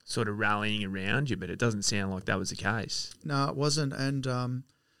sort of rallying around you, but it doesn't sound like that was the case. No, it wasn't. And,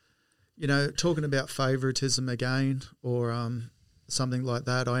 talking about favouritism again or something like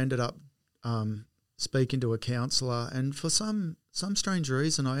that, I ended up speaking to a counsellor, and for some strange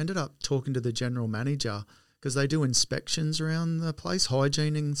reason I ended up talking to the general manager because they do inspections around the place,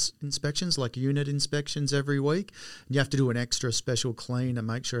 hygiene inspections, like unit inspections every week. And you have to do an extra special clean and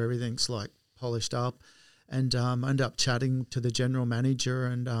make sure everything's like polished up. And I ended up chatting to the general manager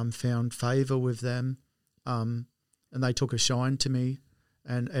and found favour with them. And they took a shine to me,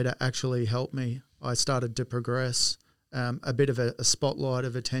 and it actually helped me. I started to progress. A bit of a spotlight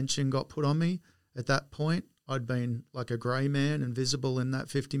of attention got put on me. At that point, I'd been like a grey man, invisible in that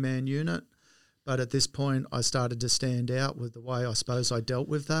 50-man unit. But at this point, I started to stand out with the way I suppose I dealt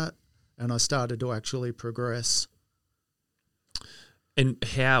with that, and I started to actually progress. And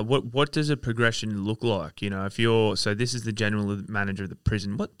what does a progression look like? So this is the general manager of the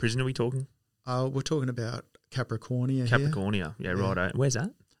prison. What prison are we talking? We're talking about Capricornia. Capricornia, yeah, righto. Where's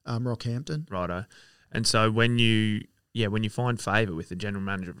that? Rockhampton. Righto. And so when you find favour with the general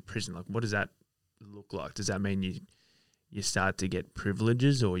manager of a prison, like what does that look like? Does that mean you start to get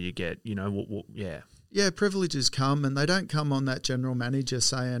privileges, or you get, Yeah, privileges come, and they don't come on that general manager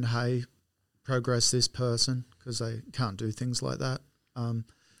saying, hey, progress this person, because they can't do things like that.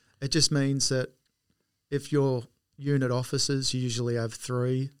 It just means that if your unit officers, you usually have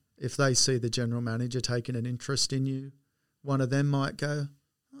 3, if they see the general manager taking an interest in you, one of them might go,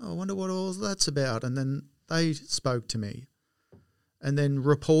 oh, I wonder what all that's about. And then they spoke to me. And then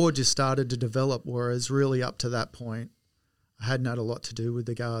rapport just started to develop, whereas really up to that point, I hadn't had a lot to do with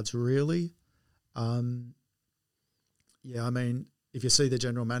the guards, really. Yeah, I mean, if you see the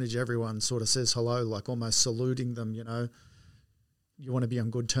general manager, everyone sort of says hello, like almost saluting them, you know. You want to be on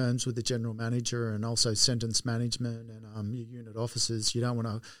good terms with the general manager and also sentence management and your unit officers. You don't want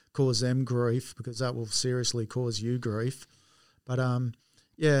to cause them grief, because that will seriously cause you grief. But,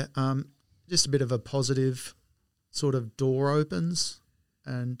 just a bit of a positive sort of door opens.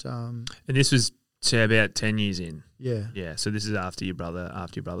 And this was about 10 years in. Yeah. Yeah, so this is after your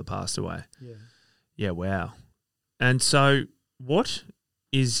brother passed away. Yeah. Yeah, wow. And so what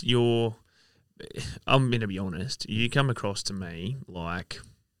is your... I'm going to be honest, you come across to me like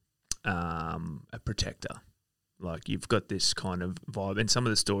a protector. Like you've got this kind of vibe, and some of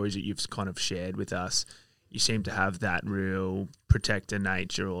the stories that you've kind of shared with us, you seem to have that real protector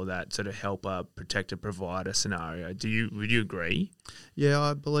nature, or that sort of helper, protector, provider scenario. Would you agree? Yeah,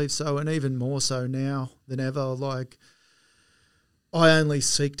 I believe so, and even more so now than ever. Like, I only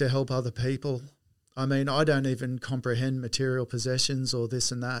seek to help other people. I mean, I don't even comprehend material possessions or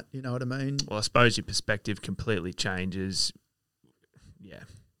this and that, you know what I mean? Well, I suppose your perspective completely changes. Yeah,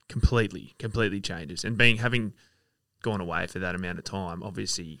 completely changes. And having gone away for that amount of time,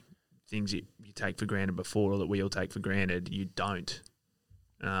 obviously things you take for granted before, or that we all take for granted, you don't.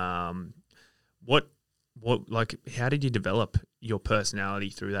 What like, how did you develop your personality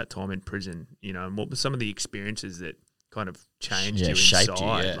through that time in prison? You know, and what were some of the experiences that kind of changed you inside?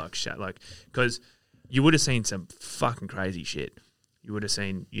 Shaped you, Like, because you would have seen some fucking crazy shit. You would have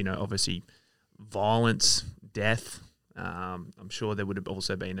seen, you know, obviously violence, death. I'm sure there would have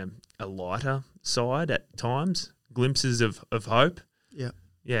also been a lighter side at times, glimpses of hope. Yeah.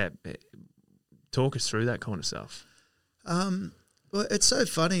 Yeah. Talk us through that kind of stuff. Well, it's so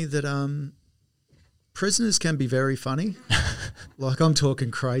funny that prisoners can be very funny. Like, I'm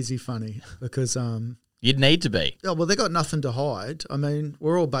talking crazy funny, because you'd need to be. Oh, well, they got nothing to hide. I mean,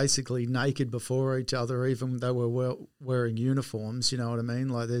 we're all basically naked before each other, even though we're wearing uniforms, you know what I mean?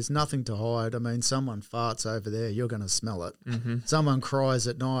 Like, there's nothing to hide. I mean, someone farts over there, you're going to smell it. Mm-hmm. Someone cries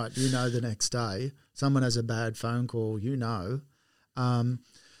at night, you know the next day. Someone has a bad phone call, you know.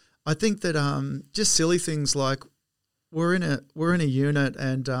 I think that just silly things like we're in a unit,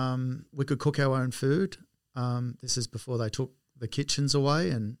 and we could cook our own food. This is before they took the kitchens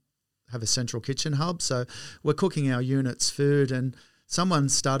away and have a central kitchen hub. So we're cooking our unit's food, and someone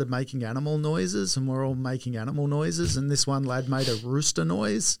started making animal noises, and we're all making animal noises. And this one lad made a rooster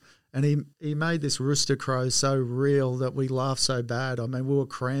noise, and he made this rooster crow so real that we laughed so bad. I mean, we were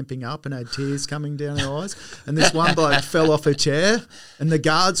cramping up and had tears coming down our eyes. And this one bloke fell off a chair, and the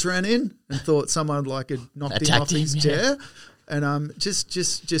guards ran in and thought someone like had knocked him off his chair. And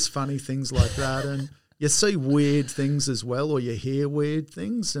just funny things like that. And you see weird things as well, or you hear weird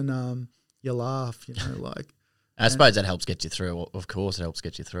things, and you laugh, you know, like. I suppose that helps get you through. Of course, it helps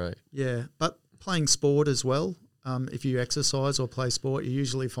get you through. Yeah, but playing sport as well. If you exercise or play sport, you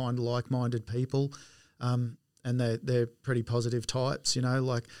usually find like-minded people, and they're pretty positive types. You know,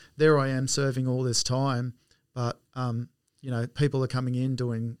 like there I am serving all this time, but you know, people are coming in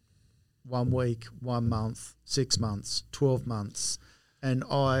doing 1 week, 1 month, 6 months, 12 months, and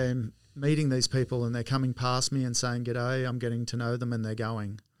I'm meeting these people, and they're coming past me and saying g'day. I'm getting to know them, and they're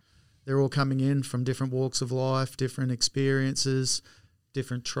going. They're all coming in from different walks of life, different experiences,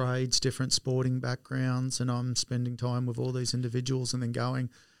 different trades, different sporting backgrounds, and I'm spending time with all these individuals and then going.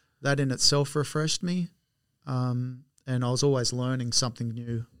 That in itself refreshed me, and I was always learning something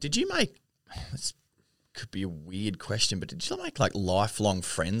new. Did you make, this could be a weird question, but did you make like lifelong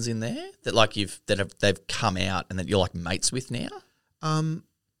friends in there that like they've come out and that you're like mates with now?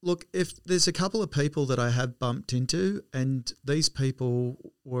 Look, if there's a couple of people that I have bumped into, and these people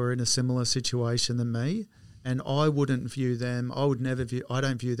were in a similar situation than me, and I wouldn't view them, I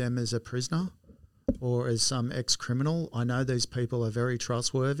don't view them as a prisoner or as some ex-criminal. I know these people are very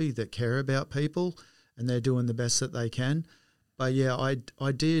trustworthy, that care about people, and they're doing the best that they can. But yeah,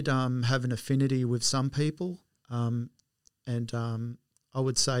 I did have an affinity with some people, and I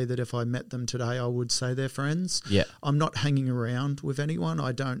would say that if I met them today, I would say they're friends. Yeah. I'm not hanging around with anyone.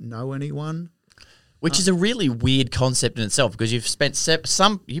 I don't know anyone. Which is a really weird concept in itself, because you've spent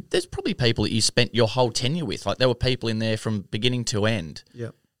there's probably people that you spent your whole tenure with. Like, there were people in there from beginning to end. Yeah.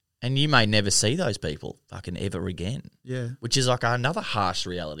 And you may never see those people fucking ever again. Yeah. Which is like another harsh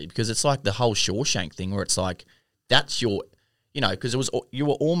reality, because it's like the whole Shawshank thing where it's like, that's your, because you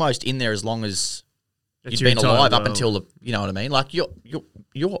were almost in there as long as That's you'd your been alive entire up until the, you know what I mean? Like you're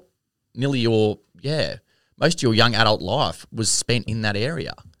nearly most of your young adult life was spent in that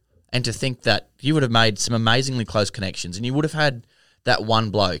area. And to think that you would have made some amazingly close connections, and you would have had that one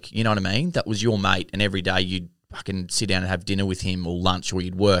bloke, you know what I mean? That was your mate, and every day you'd fucking sit down and have dinner with him or lunch, or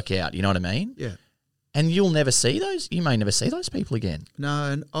you'd work out, you know what I mean? Yeah. And you may never see those people again.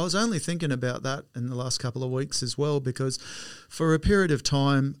 No, and I was only thinking about that in the last couple of weeks as well, because for a period of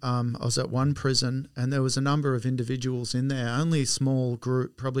time I was at one prison and there was a number of individuals in there, only a small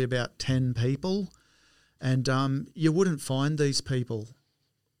group, probably about 10 people, and you wouldn't find these people.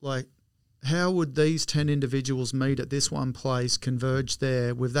 Like, how would these 10 individuals meet at this one place, converge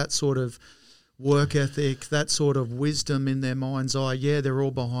there with that sort of work ethic, that sort of wisdom in their mind's eye? Yeah, they're all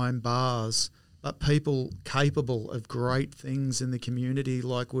behind bars, but people capable of great things in the community,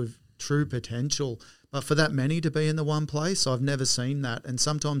 like with true potential. But for that many to be in the one place, I've never seen that. And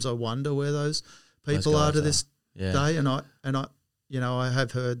sometimes I wonder where those people are to this day. And I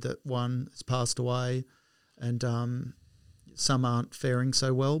have heard that one has passed away, and some aren't faring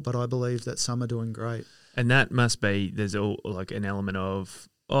so well, but I believe that some are doing great. And that must be, there's all like an element of,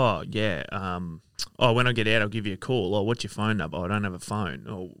 when I get out, I'll give you a call. Oh, what's your phone number? Oh, I don't have a phone.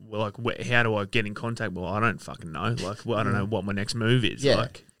 Or, well, like, how do I get in contact? Well, I don't fucking know. Like, well, I don't know what my next move is. Yeah.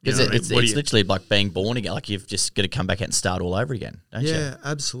 Like, because it's literally like being born again. Like, you've just got to come back out and start all over again, don't you? Yeah,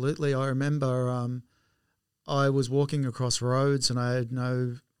 absolutely. I remember I was walking across roads and I had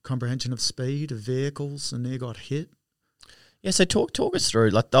no comprehension of speed of vehicles and near got hit. Yeah, so talk us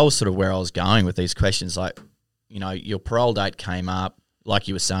through, like, that was sort of where I was going with these questions. Like, your parole date came up. Like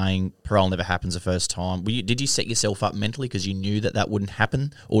you were saying, parole never happens the first time. Did you set yourself up mentally because you knew that wouldn't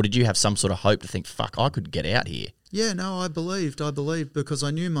happen? Or did you have some sort of hope to think, fuck, I could get out here? Yeah, no, I believed because I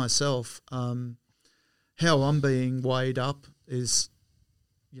knew myself. How I'm being weighed up is,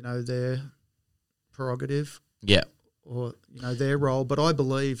 their prerogative. Yeah. Or, their role. But I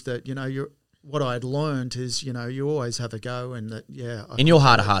believe that, what I'd learned is, you always have a go, and that, in your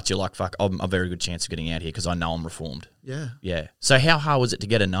heart of hearts, you're like, fuck, I'm a very good chance of getting out here because I know I'm reformed. Yeah. Yeah. So how hard was it to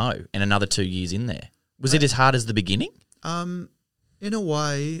get a no and another 2 years in there? Was it as hard as the beginning? In a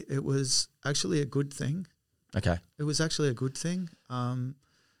way, it was actually a good thing. Okay. It was actually a good thing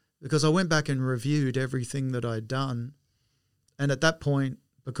because I went back and reviewed everything that I'd done. And at that point,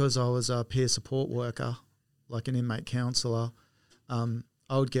 because I was a peer support worker, like an inmate counsellor, I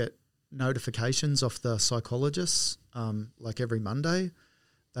would get notifications off the psychologists like every Monday.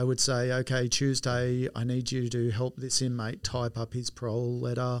 They would say, okay, Tuesday, I need you to help this inmate type up his parole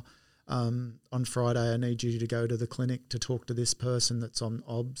letter. On Friday, I need you to go to the clinic to talk to this person that's on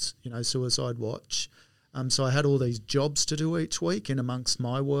OBS, suicide watch. So I had all these jobs to do each week in amongst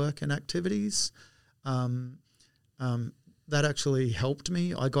my work and activities. That actually helped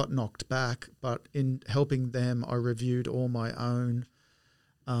me. I got knocked back, but in helping them, I reviewed all my own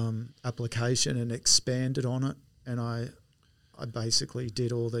application and expanded on it. And I basically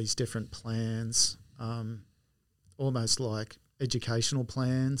did all these different plans, almost like educational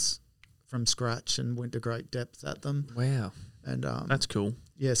plans from scratch, and went to great depth at them. Wow. And that's cool.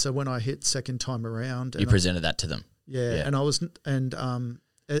 Yeah, so when I hit second time around, you presented that to them. Yeah, and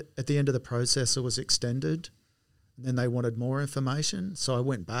at the end of the process, it was extended, and then they wanted more information, so I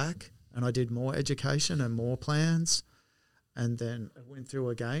went back and I did more education and more plans, and then it went through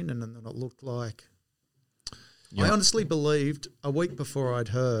again, and then it looked like I honestly believed a week before I'd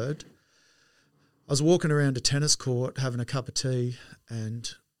heard. I was walking around a tennis court having a cup of tea, and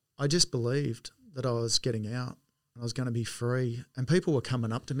I just believed that I was getting out. I was going to be free. And people were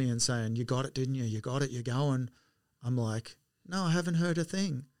coming up to me and saying, you got it, didn't you? You got it, you're going. I'm like, no, I haven't heard a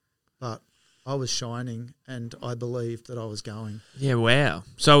thing. But I was shining, and I believed that I was going. Yeah, wow.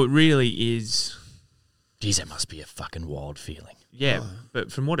 So it really is... Geez, that must be a fucking wild feeling. Yeah,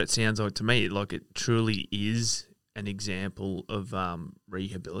 but from what it sounds like to me, like, it truly is an example of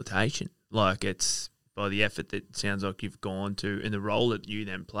rehabilitation. Like, it's by the effort that sounds like you've gone to and the role that you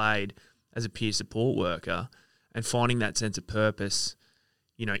then played as a peer support worker, and finding that sense of purpose,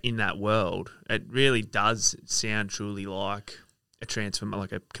 in that world. It really does sound truly like a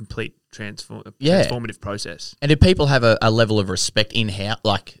complete transformative process. And did people have a level of respect in-house,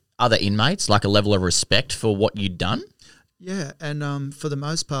 like other inmates, like a level of respect for what you'd done? Yeah, and for the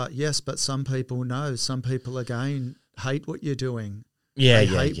most part, yes, but some people no. Some people, again, hate what you're doing. Yeah, They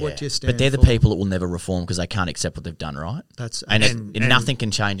hate what you stand But they're the for. people that will never reform because they can't accept what they've done, right? That's And nothing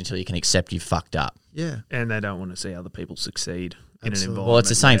can change until you can accept you fucked up. yeah. And they don't want to see other people succeed in an Absolutely. environment. Well, it's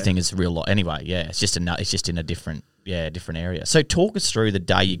the same where- thing as real life. Anyway, yeah, it's just in a different area. So talk us through the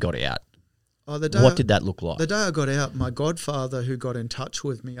day you got out. Oh, the day What did that look like? The day I got out, my godfather, who got in touch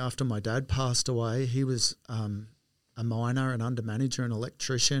with me after my dad passed away, he was a miner, an under manager, an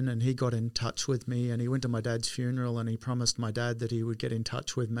electrician, and he got in touch with me, and he went to my dad's funeral, and he promised my dad that he would get in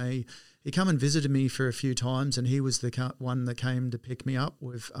touch with me. He come and visited me for a few times, and he was the one that came to pick me up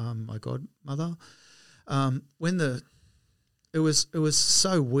with my godmother. It was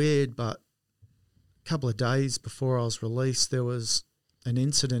so weird, but a couple of days before I was released, there was an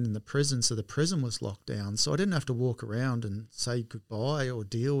incident in the prison, so the prison was locked down. So I didn't have to walk around and say goodbye or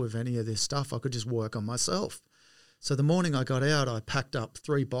deal with any of this stuff. I could just work on myself. So the morning I got out, I packed up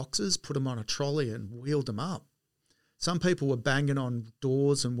 3 boxes, put them on a trolley and wheeled them up. Some people were banging on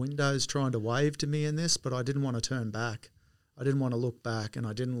doors and windows trying to wave to me in this, but I didn't want to turn back. I didn't want to look back, and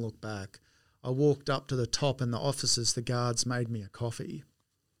I didn't look back. I walked up to the top, and the officers, the guards, made me a coffee.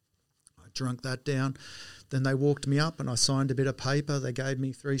 I drank that down. Then they walked me up and I signed a bit of paper. They gave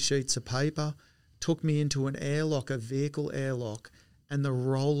me 3 sheets of paper, took me into an airlock, a vehicle airlock, and the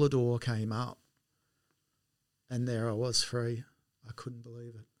roller door came up. And there I was, free. I couldn't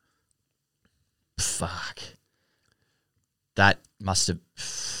believe it. Fuck. That must have...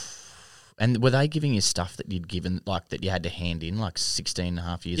 And were they giving you stuff that you'd given, like that you had to hand in, like 16 and a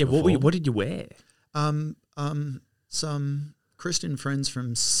half years before? What did you wear? Some Christian friends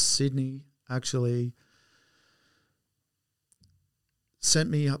from Sydney actually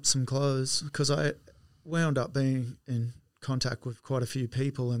sent me up some clothes because I wound up being in contact with quite a few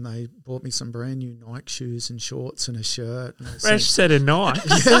people, and they bought me some brand new Nike shoes and shorts and a shirt. And Fresh set of Nike.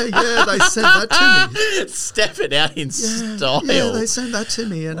 yeah, they sent that to me. Step it out in style. Yeah, they sent that to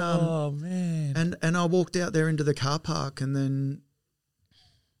me, and Oh, man. and I walked out there into the car park, and then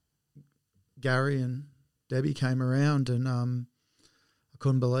Gary and Debbie came around, and I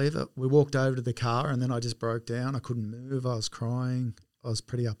couldn't believe it. We walked over to the car, and then I just broke down. I couldn't move. I was crying. I was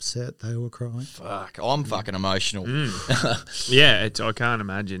pretty upset. They were crying. Fuck, I'm fucking emotional. Yeah, I can't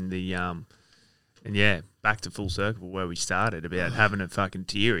imagine the and yeah, back to full circle where we started about having a fucking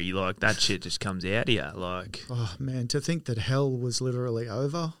teary, like that shit just comes out of you, like. Oh, man, to think that hell was literally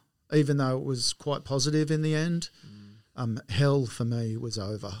over, even though it was quite positive in the end, hell for me was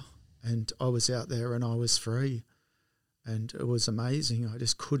over. And I was out there and I was free. And it was amazing. I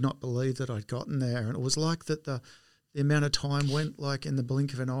just could not believe that I'd gotten there. And it was like that the amount of time went like in the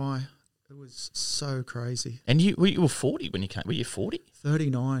blink of an eye. It was so crazy. And you were 40 when you came. Were you 40?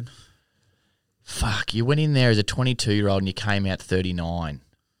 39. Fuck, you went in there as a 22-year-old and you came out 39.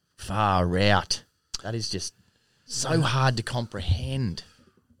 Far out. That is just so hard to comprehend.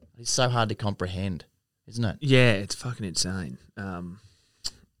 It's so hard to comprehend, isn't it? Yeah, it's fucking insane.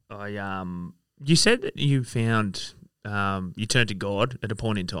 You said that you found you turned to God at a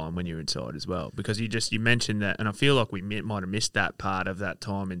point in time when you were inside as well, because you mentioned that, and I feel like we might have missed that part of that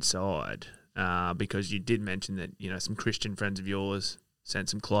time inside, because you did mention that, you know, some Christian friends of yours sent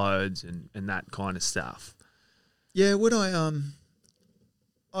some clothes and that kind of stuff. Yeah, when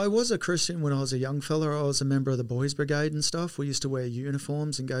I was a Christian when I was a young fella. I was a member of the Boys Brigade and stuff. We used to wear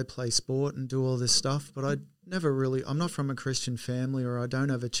uniforms and go play sport and do all this stuff, but I'm not from a Christian family, or I don't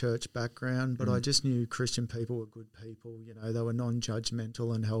have a church background, but I just knew Christian people were good people. You know, they were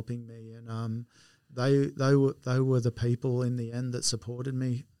non-judgmental and helping me, and they were the people in the end that supported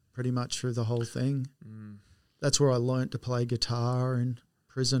me pretty much through the whole thing. That's where I learnt to play guitar in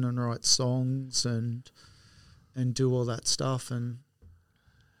prison and write songs and do all that stuff. And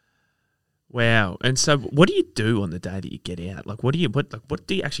Wow. And so what do you do on the day that you get out? Like, what do you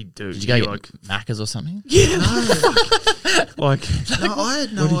actually do? Did you go get Macca's or something? Yeah. Like, no, I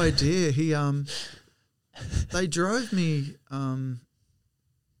had no idea. They drove me,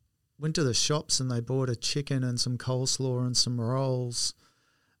 went to the shops and they bought a chicken and some coleslaw and some rolls.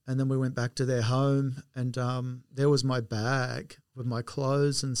 And then we went back to their home, and there was my bag with my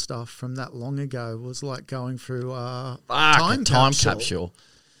clothes and stuff from that long ago. It was like going through a time capsule.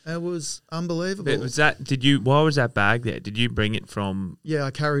 It was unbelievable. Why was that bag there? Did you bring it from? Yeah,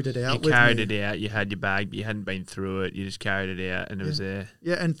 I carried it out with me. You carried it out. You had your bag, but you hadn't been through it. You just carried it out and it was there.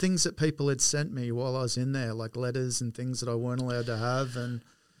 Yeah, and things that people had sent me while I was in there, like letters and things that I weren't allowed to have. And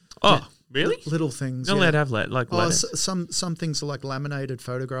really? Little things. Not allowed to have letters? Some things are like laminated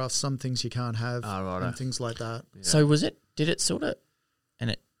photographs. Some things you can't have. And things like that. Yeah. So did it sort of,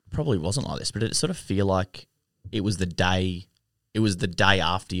 and it probably wasn't like this, but did it sort of feel like it was the day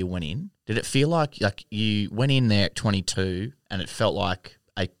after you went in? Did it feel like you went in there at 22 and it felt like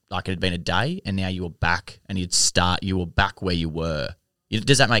it had been a day, and now you were back and you were back where you were?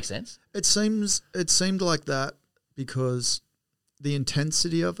 Does that make sense? It seemed like that because the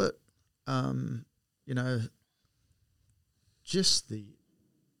intensity of it, just the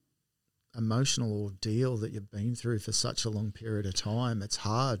emotional ordeal that you've been through for such a long period of time, it's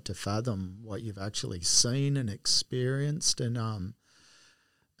hard to fathom what you've actually seen and experienced. And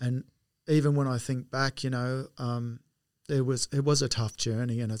even when I think back, it was a tough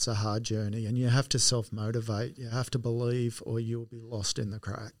journey, and it's a hard journey, and you have to self-motivate. You have to believe, or you'll be lost in the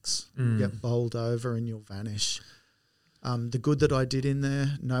cracks. You'll get bowled over and you'll vanish. The good that I did in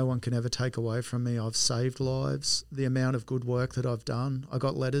there, no one can ever take away from me. I've saved lives. The amount of good work that I've done. I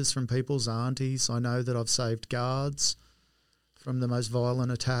got letters from people's aunties. I know that I've saved guards from the most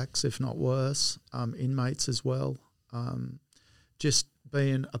violent attacks, if not worse, inmates as well. Just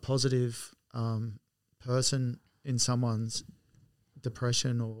being a positive person in someone's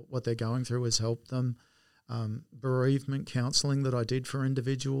depression or what they're going through has helped them. Bereavement counselling that I did for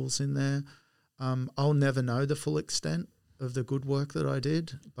individuals in there. I'll never know the full extent of the good work that I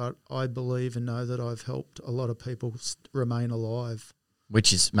did, but I believe and know that I've helped a lot of people remain alive.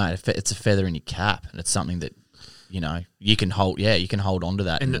 Which is, mate, it's a feather in your cap, and it's something that, you can hold. Yeah, you can hold on to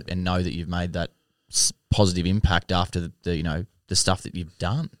that and know that you've made that positive impact after the stuff that you've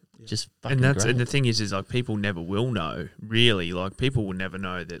done. Yeah. Just fucking great. And the thing is like people never will know. Really, like people will never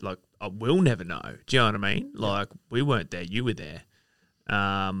know that. Like I will never know. Do you know what I mean? Yeah. Like we weren't there, you were there.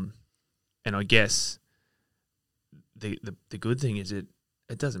 And I guess the good thing is it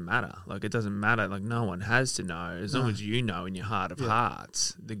doesn't matter. Like it doesn't matter. Like no one has to know, as long as you know in your heart of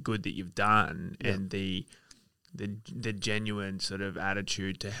hearts the good that you've done and the genuine sort of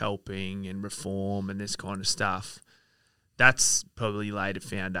attitude to helping and reform and this kind of stuff. That's probably laid a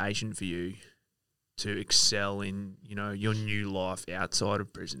foundation for you to excel in, your new life outside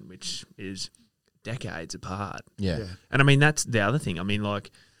of prison, which is decades apart. Yeah. And I mean that's the other thing. I mean like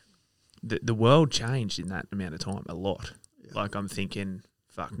the world changed in that amount of time a lot. Yeah. Like I'm thinking,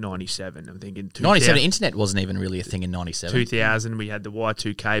 97. I'm thinking 97. Internet wasn't even really a thing in 97. 2000, we had the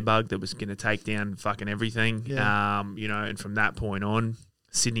Y2K bug that was going to take down fucking everything. Yeah. And from that point on,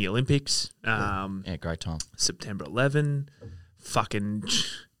 Sydney Olympics. Great time. September 11, fucking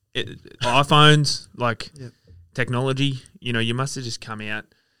iPhones, technology. You must have just come out,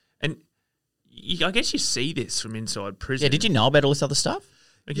 and I guess you see this from inside prison. Yeah. Did you know about all this other stuff?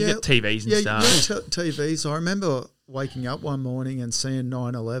 Like you got TVs and stuff. TVs. I remember waking up one morning and seeing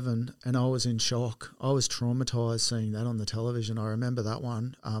 9/11, and I was in shock. I was traumatised seeing that on the television. I remember that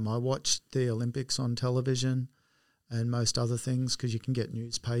one. I watched the Olympics on television and most other things because you can get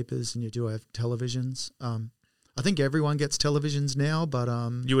newspapers and you do have televisions. I think everyone gets televisions now, but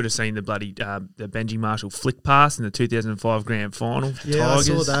you would have seen the bloody the Benji Marshall flick pass in the 2005 Grand Final. Yeah, Tigers.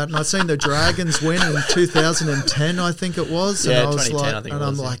 I saw that, and I seen the Dragons win in 2010, I think it was. Yeah, and I was 2010, I think. And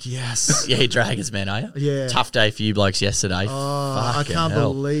I'm like, yes. Yeah, Dragons, man, are you? Yeah. Tough day for you blokes yesterday. Oh, I can't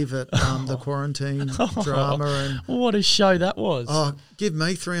believe it. The quarantine drama and what a show that was. Oh, give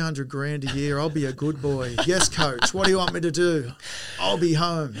me $300,000 a year. I'll be a good boy. Yes, coach. What do you want me to do? I'll be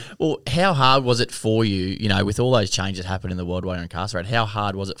home. Well, how hard was it for you, with all those changes that happened in the world while you're incarcerated, how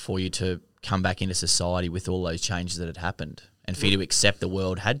hard was it for you to come back into society with all those changes that had happened and for you to accept the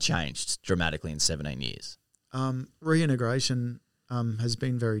world had changed dramatically in 17 years? Reintegration has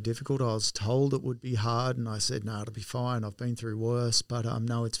been very difficult. I was told it would be hard, and I said, no, it'll be fine. I've been through worse, but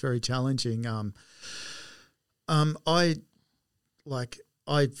no, it's very challenging. I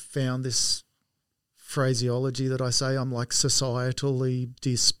found this phraseology that I say I'm like societally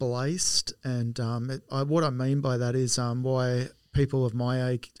displaced, and what I mean by that is why people of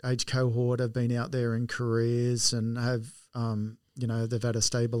my age cohort have been out there in careers and have they've had a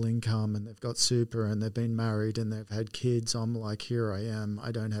stable income and they've got super and they've been married and they've had kids. I'm like, here I am,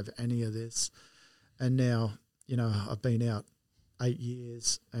 I don't have any of this, and now I've been out 8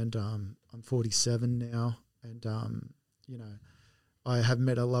 years and I'm 47 now, and I have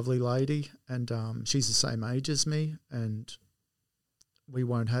met a lovely lady, and she's the same age as me, and I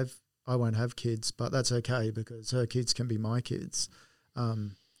won't have kids, but that's okay because her kids can be my kids.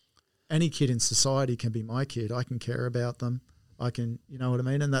 Any kid in society can be my kid. I can care about them. I can, you know what I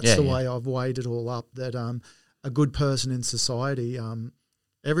mean? And that's the way I've weighed it all up, that a good person in society,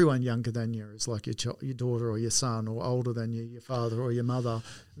 everyone younger than you is like your daughter or your son, or older than you, your father or your mother.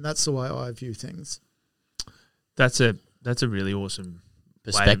 And that's the way I view things. That's a really awesome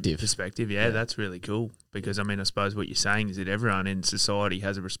perspective. Yeah, that's really cool, because I mean, I suppose what you're saying is that everyone in society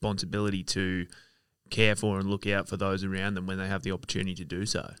has a responsibility to care for and look out for those around them when they have the opportunity to do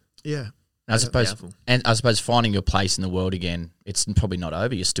so. Yeah. I suppose finding your place in the world again, it's probably not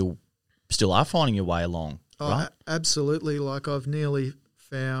over. You still are finding your way along, right? Absolutely. Like I've nearly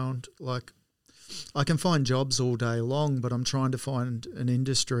found, like I can find jobs all day long, but I'm trying to find an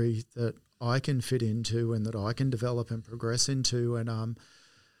industry that I can fit into and that I can develop and progress into. And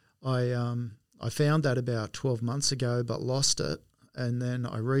I found that about 12 months ago, but lost it. And then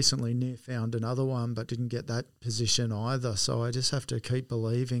I recently found another one, but didn't get that position either. So I just have to keep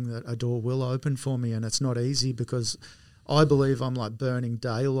believing that a door will open for me. And it's not easy because I believe I'm like burning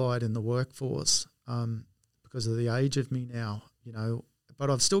daylight in the workforce because of the age of me now, you know. But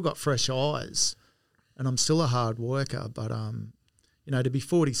I've still got fresh eyes and I'm still a hard worker. But, you know, to be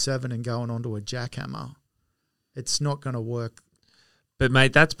 47 and going onto a jackhammer, it's not going to work. But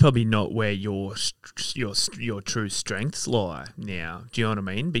mate, that's probably not where your true strengths lie now. Do you know what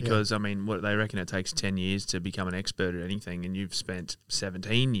I mean? Because I mean, what they reckon it takes 10 years to become an expert at anything, and you've spent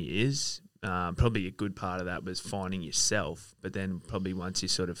 17 years. Probably a good part of that was finding yourself. But then probably once you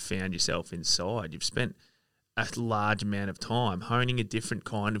sort of found yourself inside, you've spent a large amount of time honing a different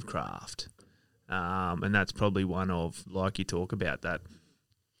kind of craft, and that's probably one of, like you talk about, that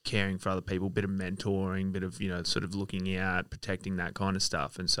caring for other people, bit of mentoring, bit of, you know, sort of looking out, protecting, that kind of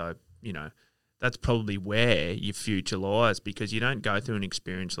stuff. And so, you know, that's probably where your future lies, because you don't go through an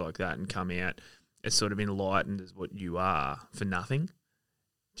experience like that and come out as sort of enlightened as what you are for nothing.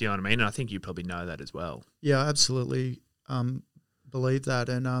 Do you know what I mean? And I think you probably know that as well. Yeah, absolutely. Believe that.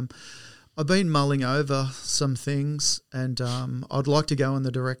 And I've been mulling over some things, and I'd like to go in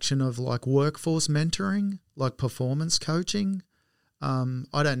the direction of like workforce mentoring, like performance coaching.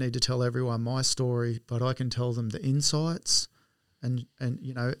 I don't need to tell everyone my story, but I can tell them the insights and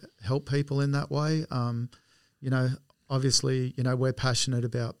you know, help people in that way. You know, obviously, you know, we're passionate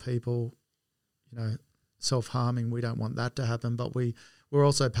about people, you know, self-harming. We don't want that to happen, but we're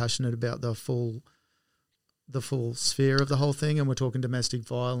also passionate about the full sphere of the whole thing, and we're talking domestic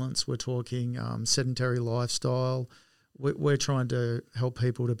violence, we're talking sedentary lifestyle. We're trying to help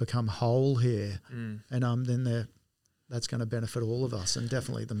people to become whole here, and then that's going to benefit all of us and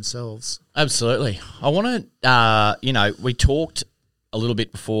definitely themselves. Absolutely. I want to, you know, we talked a little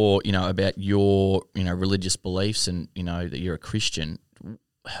bit before, you know, about your, you know, religious beliefs and, you know, that you're a Christian.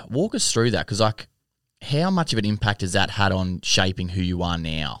 Walk us through that, because, like, how much of an impact has that had on shaping who you are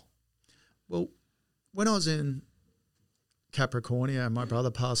now? Well, when I was in Capricornia and my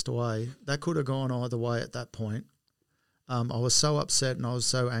brother passed away, that could have gone either way at that point. I was so upset and I was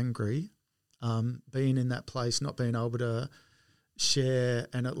so angry. Being in that place, not being able to share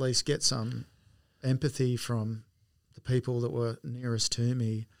and at least get some empathy from the people that were nearest to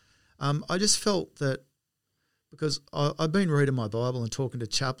me. I just felt that, because I've been reading my Bible and talking to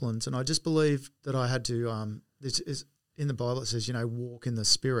chaplains, and I just believed that I had to, this is in the Bible, it says, you know, walk in the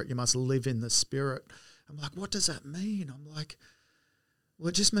Spirit. You must live in the Spirit. I'm like, what does that mean? I'm like, well,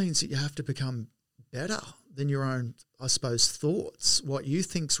 it just means that you have to become better than your own, I suppose, thoughts, what you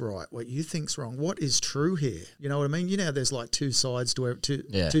think's right, what you think's wrong, what is true here. You know what I mean? You know, there's like two sides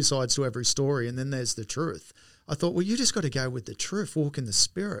to every story, and then there's the truth. I thought, well, you just got to go with the truth, walk in the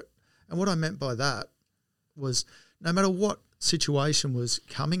Spirit. And what I meant by that was, no matter what situation was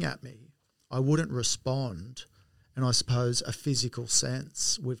coming at me, I wouldn't respond in, I suppose, a physical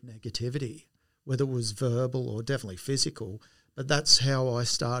sense with negativity, whether it was verbal or definitely physical. But that's how I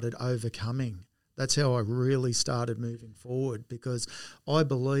started overcoming. That's how I really started moving forward, because I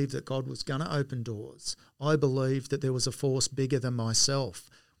believed that God was going to open doors. I believed that there was a force bigger than myself.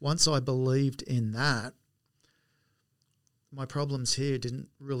 Once I believed in that, my problems here didn't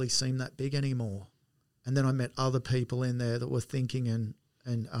really seem that big anymore. And then I met other people in there that were thinking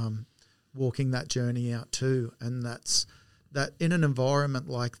and walking that journey out too. And that's that, in an environment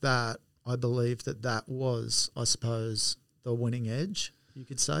like that, I believe that was, I suppose, the winning edge, you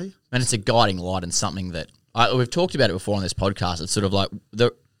could say. And it's a guiding light, and something that we've talked about it before on this podcast. It's sort of like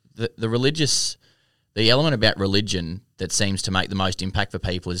the religious, the element about religion that seems to make the most impact for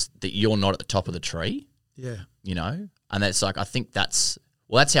people is that you're not at the top of the tree. Yeah. You know? And that's like, I think that's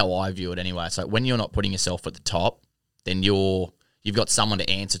how I view it anyway. It's like, when you're not putting yourself at the top, then you've got someone to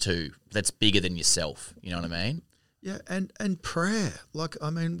answer to that's bigger than yourself. You know what I mean? Yeah, and prayer. Like, I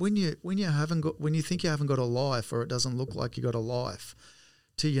mean, when you think you haven't got a life, or it doesn't look like you got a life,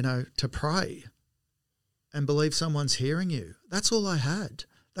 to pray and believe someone's hearing you. That's all I had.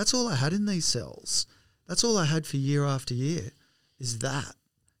 That's all I had in these cells. That's all I had for year after year, is that.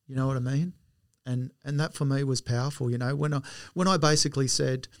 You know what I mean? And that for me was powerful. You know, when I basically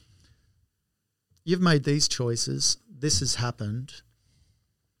said, you've made these choices, this has happened,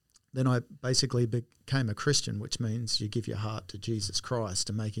 then I basically became a Christian, which means you give your heart to Jesus Christ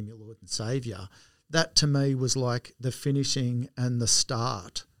and make him your Lord and Saviour. That to me was like the finishing and the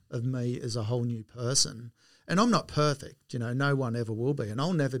start of me as a whole new person. And I'm not perfect, no one ever will be, and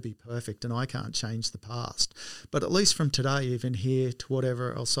I'll never be perfect, and I can't change the past. But at least from today, even here to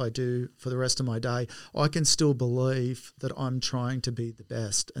whatever else I do for the rest of my day, I can still believe that I'm trying to be the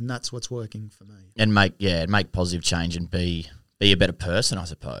best, and that's what's working for me. And make positive change and be a better person, I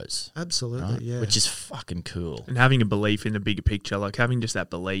suppose. Absolutely, Right? yeah. Which is fucking cool. And having a belief in the bigger picture, like having just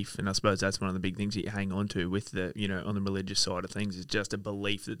that belief, and I suppose that's one of the big things that you hang on to with the, on the religious side of things, is just a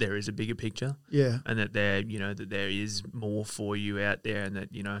belief that there is a bigger picture. Yeah. And that there, that there is more for you out there, and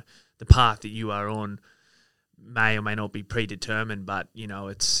that, the path that you are on may or may not be predetermined, but,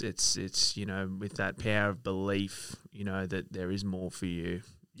 it's with that power of belief, that there is more for you.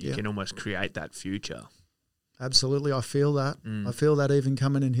 You can almost create that future. Absolutely, I feel that. I feel that even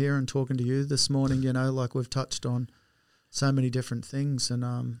coming in here and talking to you this morning, like we've touched on so many different things, and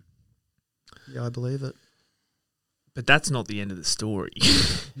I believe it. But that's not the end of the story.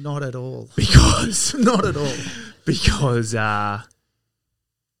 Not at all. Because Not at all. Because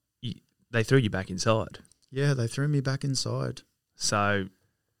they threw you back inside. Yeah, they threw me back inside. So,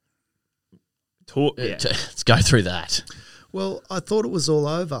 Let's go through that. Well, I thought it was all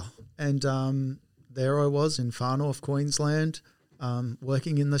over, and there I was in far north Queensland,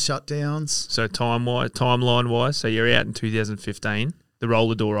 working in the shutdowns. So timeline-wise, so you're out in 2015. The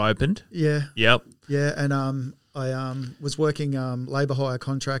roller door opened. Yeah. Yep. Yeah, and I was working labour hire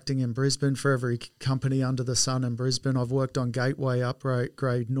contracting in Brisbane for every company under the sun in Brisbane. I've worked on Gateway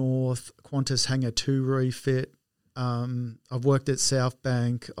Upgrade North, Qantas Hangar 2 refit. I've worked at South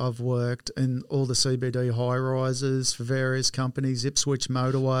Bank. I've worked in all the CBD high-rises for various companies, Ipswich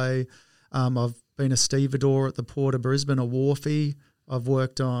Motorway. I've been a stevedore at the Port of Brisbane, a wharfie. I've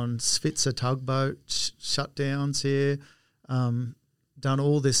worked on Svitzer tugboat shutdowns here. Done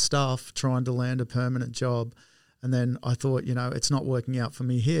all this stuff trying to land a permanent job. And then I thought, it's not working out for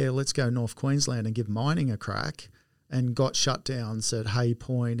me here. Let's go North Queensland and give mining a crack. And got shutdowns at Hay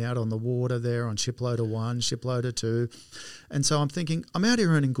Point, out on the water there on Shiploader 1, Shiploader 2. And so I'm thinking, I'm out here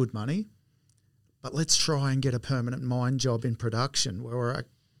earning good money, but let's try and get a permanent mine job in production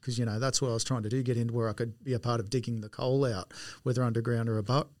because, that's what I was trying to do, get into where I could be a part of digging the coal out, whether underground or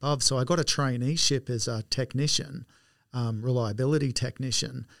above. So I got a traineeship as a technician, reliability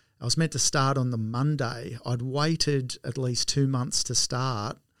technician. I was meant to start on the Monday. I'd waited at least 2 months to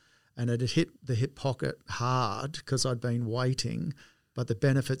start, and it had hit the hip pocket hard because I'd been waiting, but the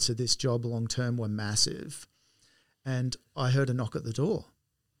benefits of this job long term were massive. And I heard a knock at the door.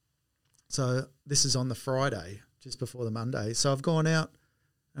 So this is on the Friday, just before the Monday. So I've gone out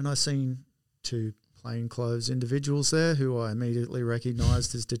and I've seen two plainclothes individuals there who I immediately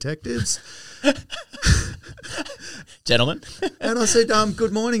recognised as detectives. Gentlemen. And I said,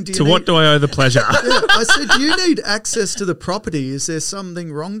 good morning. What do I owe the pleasure? Yeah, I said, do you need access to the property? Is there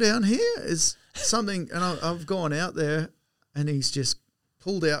something wrong down here? Is something? And I've gone out there, and he's just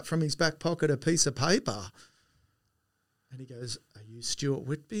pulled out from his back pocket a piece of paper. And he goes, are you Stuart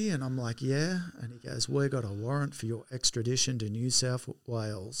Whitby? And I'm like, yeah. And he goes, we got a warrant for your extradition to New South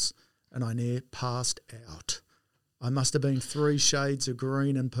Wales. And I near passed out. I must have been 3 shades of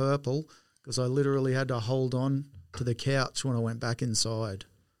green and purple because I literally had to hold on to the couch when I went back inside.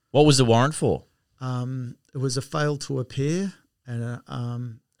 What was the warrant for? It was a fail to appear and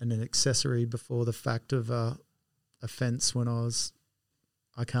an accessory before the fact of offence when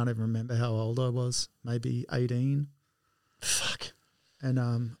I can't even remember how old I was, maybe 18. Fuck. And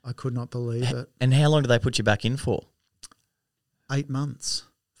I could not believe it. And how long did they put you back in for? 8 months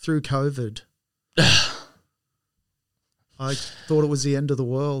through COVID. I thought it was the end of the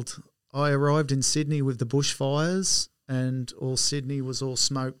world. I arrived in Sydney with the bushfires, and all Sydney was all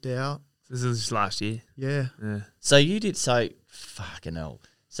smoked out. This is just last year. Yeah. So you did fucking hell.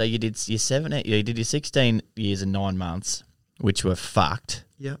 So you did your 16 years and 9 months, which were fucked.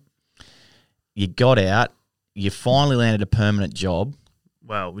 Yep. You got out. You finally landed a permanent job.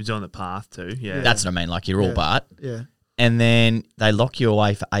 Well, it was on the path too. Yeah. That's what I mean. Like you're all but. Yeah. And then they lock you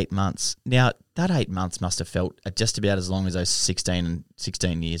away for 8 months. Now, that 8 months must have felt just about as long as those 16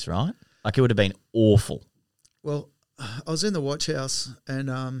 years, right? Like it would have been awful. Well, I was in the watch house and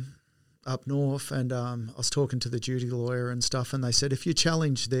up north, and I was talking to the duty lawyer and stuff, and they said, if you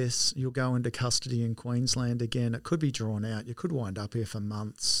challenge this, you'll go into custody in Queensland again. It could be drawn out. You could wind up here for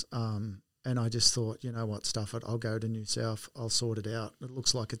months. And I just thought, you know what, stuff it. I'll go to New South. I'll sort it out. It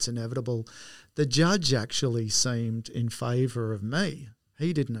looks like it's inevitable. The judge actually seemed in favour of me.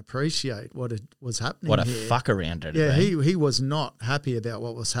 he didn't appreciate what was happening. What a here. fuck around it. Yeah, he was not happy about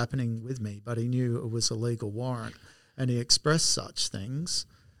what was happening with me, but he knew it was a legal warrant, and he expressed such things.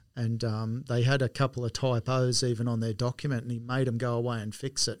 And they had a couple of typos even on their document, and he made them go away and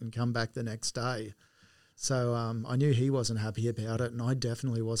fix it and come back the next day. So I knew he wasn't happy about it, and I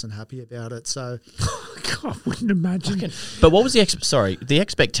definitely wasn't happy about it. So God, I wouldn't imagine. But what was the the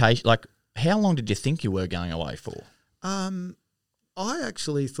expectation? Like, how long did you think you were going away for? I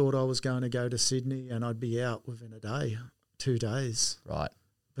actually thought I was going to go to Sydney and I'd be out within a day, 2 days. Right.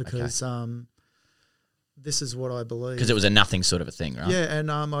 Because this is what I believe. Because it was a nothing sort of a thing, right? Yeah,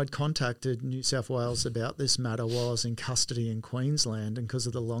 and I'd contacted New South Wales about this matter while I was in custody in Queensland, and because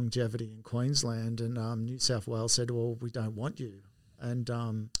of the longevity in Queensland, and New South Wales said, well, we don't want you. And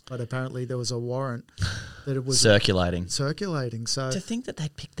but apparently there was a warrant that it was circulating. So To think that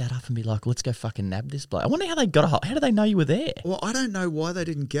they'd pick that up and be like, let's go fucking nab this bloke. I wonder how they got how do they know you were there? Well, I don't know why they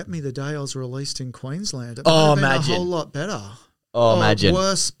didn't get me the day I was released in Queensland. It Oh, might have been imagine. a whole lot better. Oh, imagine.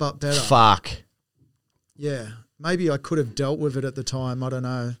 Worse, but better. Fuck. Yeah. Maybe I could have dealt with it at the time. I don't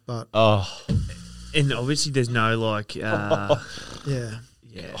know. But Oh. And obviously there's no like, yeah. yeah.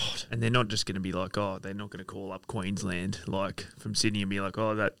 And they're not just going to be like, oh, they're not going to call up Queensland like from Sydney and be like,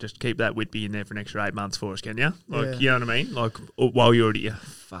 oh, that just keep that Whitby in there for an extra 8 months for us, can you? Like, Yeah. you know what I mean? Like, while you're already,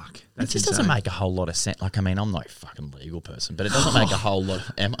 fuck. It That's just insane. doesn't make a whole lot of sense. Like, I mean, I'm not a fucking legal person, but it doesn't make a whole lot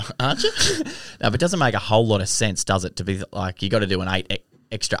aren't you? No, but it doesn't make a whole lot of sense, does it? To be like, you got to do an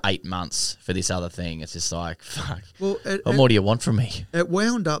extra 8 months for this other thing. It's just like, fuck. Well, What more do you want from me? it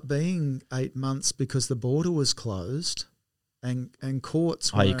wound up being 8 months because the border was closed and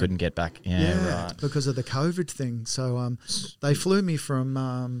courts Oh, you weren't- couldn't get back. Yeah, right. because of the COVID thing. So they flew me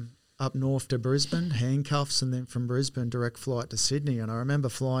from up north to Brisbane, handcuffs, and then from Brisbane, direct flight to Sydney. And I remember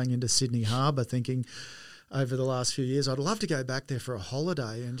flying into Sydney Harbour thinking over the last few years, I'd love to go back there for a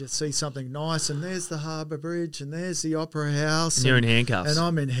holiday and just see something nice. And there's the Harbour Bridge and there's the Opera House. And you're in handcuffs. And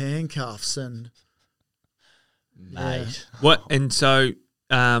I'm in handcuffs. And Mate. What? And so,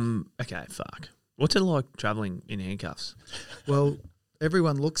 okay, fuck. What's it like traveling in handcuffs? well,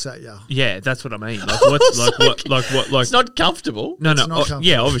 everyone looks at you. Yeah, that's what I mean. Like, what's like? It's not comfortable. No, It's not yeah,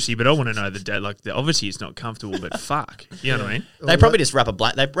 comfortable. obviously, but I want to know obviously it's not comfortable, but fuck, you know what I mean? They probably just wrap a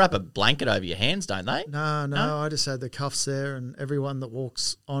blanket over your hands, don't they? No, I just had the cuffs there, and everyone that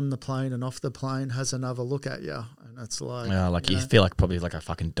walks on the plane and off the plane has another look at you, and it's like, Yeah, like you know. feel like probably like a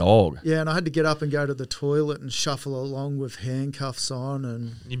fucking dog. Yeah, and I had to get up and go to the toilet and shuffle along with handcuffs on,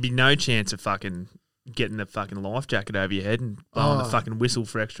 and You'd be no chance of fucking getting the fucking life jacket over your head and blowing the Oh. fucking whistle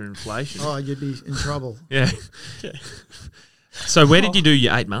for extra inflation. you'd be in trouble. Yeah. So where did you do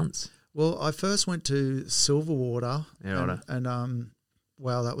your 8 months? Well, I first went to Silverwater, Yeah, righto. and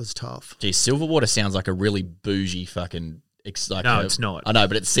wow, that was tough. Gee, Silverwater sounds like a really bougie fucking. No, it's not. I know,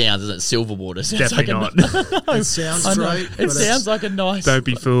 but it sounds, isn't it? Silverwater sounds Definitely like not. It sounds I know. great. It but sounds like a nice. Don't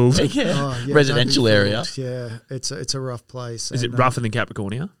be fooled. Yeah. don't Residential be area. fooled. Yeah, it's a rough place. Is it and, rougher than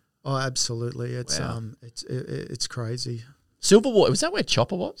Capricornia? Oh, absolutely. It's Wow. it's crazy. Silverwater, was that where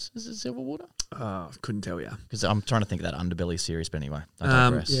Chopper was? Is it Silverwater? Oh, couldn't tell you. Because I'm trying to think of that Underbelly series, but anyway, I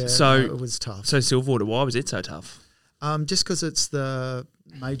digress. Yeah, So- no, it was tough. So Silverwater, why was it so tough? Just because it's the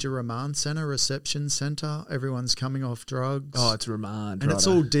major remand centre, reception centre. Everyone's coming off drugs. Oh, it's remand. and it's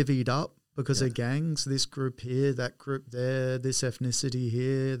righto. all divvied up because of gangs. This group here, that group there, this ethnicity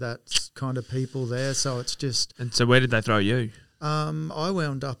here, that kind of people there. So it's just. And so where did they throw you? I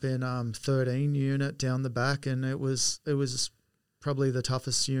wound up in 13 unit down the back, and it was probably the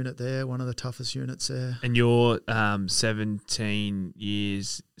toughest unit there, one of the toughest units there. And your 17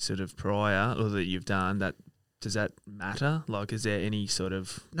 years sort of prior, or that you've done, that does that matter? Like, is there any sort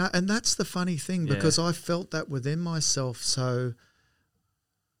of... No, and that's the funny thing Yeah. because I felt that within myself. So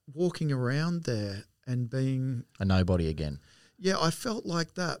walking around there and being, A nobody again. yeah, I felt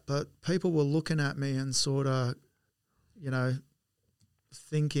like that, but people were looking at me and sort of,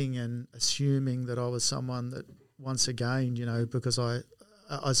 thinking and assuming that I was someone that once again, because I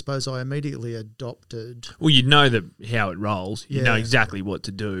suppose I immediately adopted. Well, you know how it rolls. You know Yeah. exactly what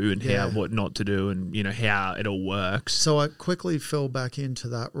to do and Yeah. what not to do, and how it all works. So I quickly fell back into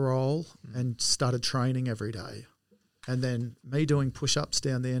that role and started training every day. And then me doing push-ups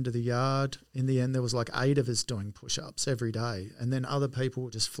down the end of the yard. In the end, there was like 8 of us doing push-ups every day. And then other people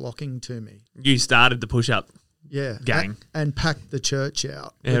were just flocking to me. You started the push-up. Yeah. Gang. And packed the church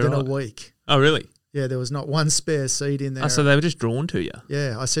out Yeah, within a right. week. Oh, really? Yeah, there was not one spare seat in there. Oh, so they were just drawn to you.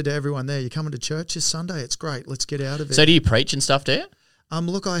 Yeah, I said to everyone there, "You coming to church this Sunday? It's great. Let's get out of it." So do you preach and stuff, do you?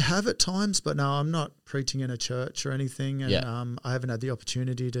 Look, I have at times, but no, I'm not preaching in a church or anything, and Yeah. I haven't had the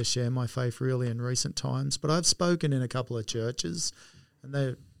opportunity to share my faith really in recent times. But I've spoken in a couple of churches, and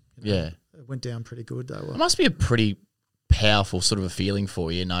they it went down pretty good. They were. It must be a pretty powerful sort of a feeling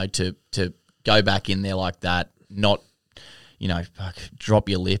for you, you know, to go back in there like that, not, you know, fuck, drop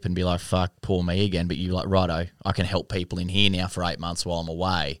your lip and be like, fuck, poor me again, but you're like, righto, I can help people in here now for 8 months while I'm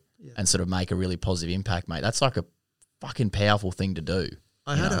away and sort of make a really positive impact, mate. That's like a fucking powerful thing to do.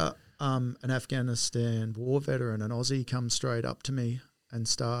 I had an Afghanistan war veteran, an Aussie, come straight up to me and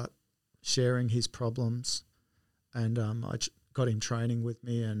start sharing his problems, and I got him training with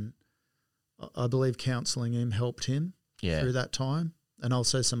me, and I believe counselling him helped him through that time, and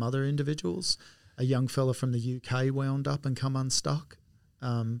also some other individuals. A young fella from the UK wound up and come unstuck.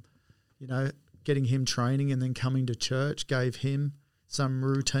 You know, getting him training and then coming to church gave him some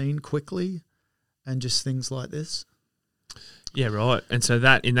routine quickly, and just things like this. Yeah, right. And so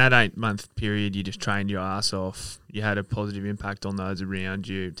that in that 8 month period, you just trained your ass off. You had a positive impact on those around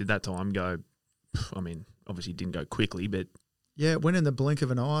you. Did that time go? I mean, obviously it didn't go quickly, but yeah, it went in the blink of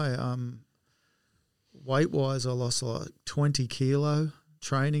an eye. Weight wise, I lost like 20 kilo.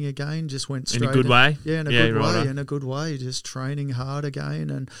 Training again, just went straight in a good way. Yeah, in a good way. In a good way, just training hard again,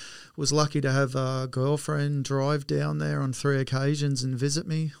 and was lucky to have a girlfriend drive down there on 3 occasions and visit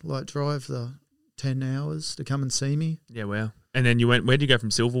me. Like drive the 10 hours to come and see me. Yeah, wow. And then you went. Where did you go from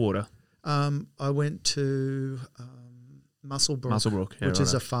Silverwater? I went to Musselbrook, yeah, which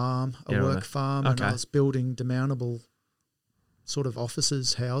is a farm, a work farm, and I was building demountable sort of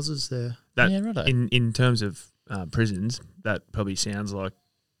offices, houses there. In terms of prisons, that probably sounds like,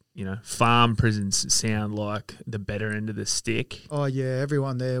 you know, farm prisons sound like the better end of the stick. Oh yeah,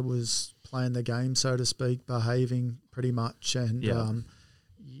 everyone there was playing the game, so to speak, behaving pretty much, and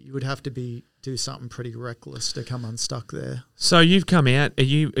you would have to do something pretty reckless to come unstuck there. So you've come out. Are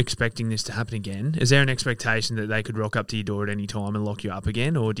you expecting this to happen again? Is there an expectation that they could rock up to your door at any time and lock you up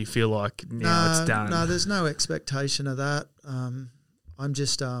again, or do you feel like now it's done? No, there's no expectation of that. I'm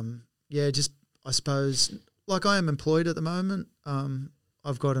just I suppose, like I am employed at the moment.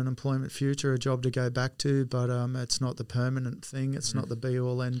 I've got an employment future, a job to go back to, but it's not the permanent thing. It's not the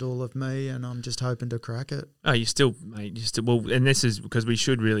be-all, end-all of me, and I'm just hoping to crack it. Oh, you still, mate, well, and this is because we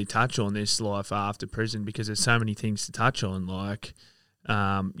should really touch on this life after prison, because there's so many things to touch on, like,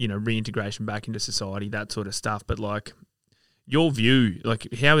 you know, reintegration back into society, that sort of stuff. But, like, your view,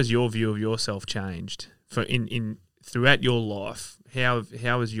 like, how has your view of yourself changed for throughout your life? How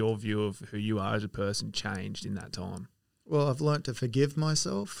has your view of who you are as a person changed in that time? Well, I've learnt to forgive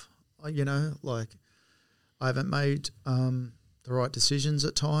myself. You know, like I haven't made the right decisions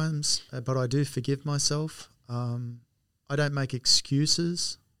at times, but I do forgive myself. I don't make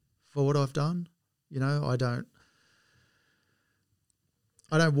excuses for what I've done. You know, I don't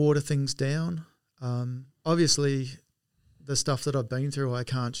water things down. Obviously, the stuff that I've been through, I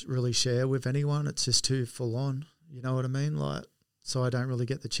can't really share with anyone. It's just too full on. You know what I mean? Like, so I don't really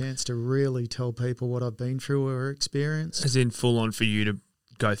get the chance to really tell people what I've been through or experienced. As in full on for you to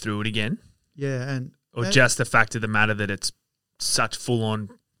go through it again? Yeah. Or just the fact of the matter that it's such full on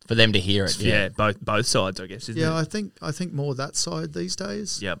for them to hear it. Yeah, both sides, I guess, isn't it? Yeah, I think more that side these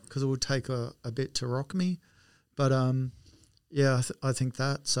days. Yep. Because it would take a bit to rock me. But, yeah, I think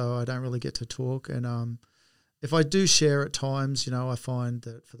that. So I don't really get to talk. And if I do share at times, you know, I find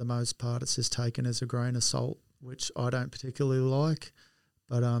that for the most part it's just taken as a grain of salt, which I don't particularly like,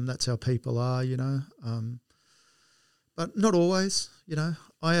 but that's how people are, you know. But not always, you know.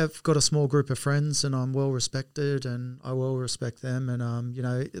 I have got a small group of friends and I'm well respected and I well respect them. And, you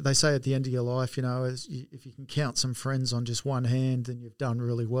know, they say at the end of your life, you know, if you can count some friends on just one hand, then you've done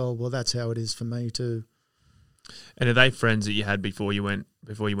really well. Well, that's how it is for me too. And are they friends that you had before you went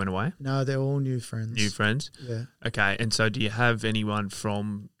away? No, they're all new friends. New friends? Yeah. Okay, and so do you have anyone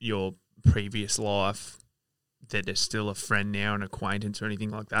from your previous life that is still a friend now, an acquaintance or anything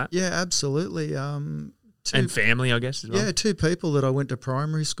like that? Yeah, absolutely. And family, I guess, as well? Yeah, 2 people that I went to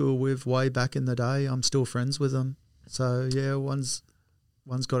primary school with way back in the day. I'm still friends with them. So, yeah, one's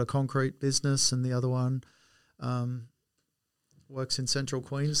got a concrete business and the other one works in central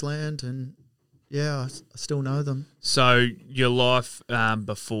Queensland, and, yeah, I still know them. So your life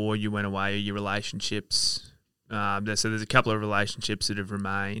before you went away, your relationships... so there's a couple of relationships that have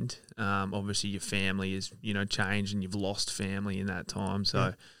remained. Obviously, your family is, you know, changed, and you've lost family in that time.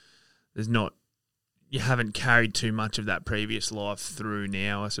 So there's not, you haven't carried too much of that previous life through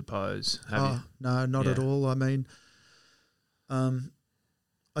now, I suppose. Have you? No, not at all. I mean,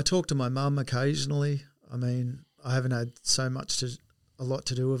 I talk to my mum occasionally. I mean, I haven't had a lot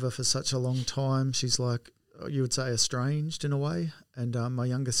to do with her for such a long time. She's like, you would say, estranged in a way. And my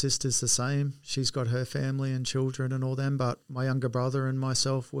younger sister's the same. She's got her family and children and all them. But my younger brother and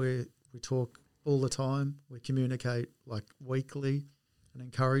myself, we talk all the time. We communicate like weekly. and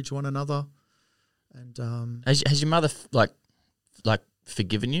encourage one another. And Has your mother like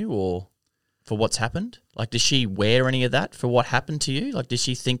forgiven you or for what's happened? Like, does she wear any of that for what happened to you? Like, does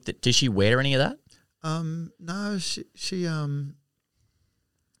she wear any of that? No, she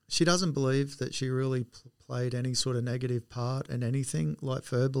doesn't believe that she really played any sort of negative part in anything, like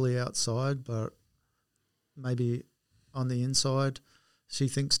verbally outside, but maybe on the inside she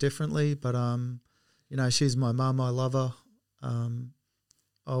thinks differently. But you know, she's my mum. I love her. I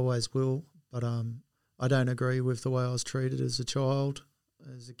always will. But I don't agree with the way I was treated as a child,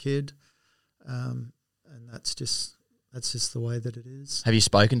 as a kid, and that's just the way that it is. Have you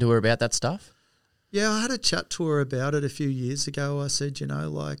spoken to her about that stuff? Yeah, I had a chat to her about it a few years ago. I said, you know,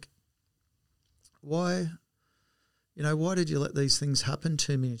 like, why did you let these things happen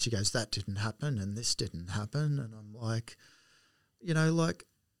to me? And she goes, that didn't happen and this didn't happen. And I'm like, you know, like,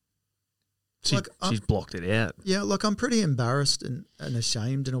 she's blocked it out. Yeah, look, I'm pretty embarrassed and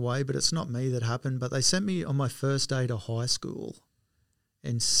ashamed in a way, but it's not me that happened. But they sent me on my first day to high school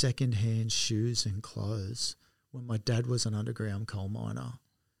in second-hand shoes and clothes when my dad was an underground coal miner.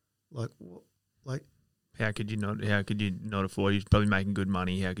 Like, how could you not afford? You're probably making good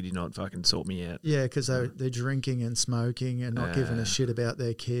money. How could you not fucking sort me out? Yeah, because they're drinking and smoking and not giving a shit about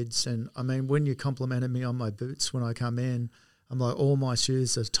their kids. And I mean, when you complimented me on my boots when I come in, I'm like, all my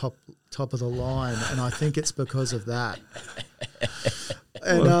shoes are top of the line, and I think it's because of that.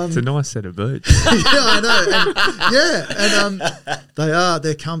 And well, it's a nice set of boots. Yeah, I know.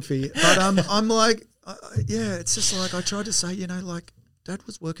 They're comfy. But I'm like, it's just like I tried to say, you know, like, Dad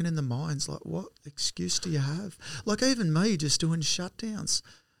was working in the mines. Like, what excuse do you have? Like, even me just doing shutdowns.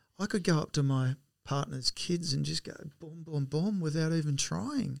 I could go up to my partner's kids and just go boom, boom, boom without even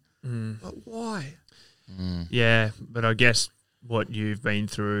trying. Like, why? Yeah, but I guess what you've been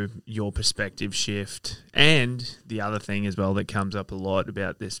through, your perspective shift, and the other thing as well that comes up a lot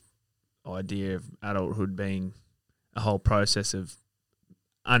about this idea of adulthood being a whole process of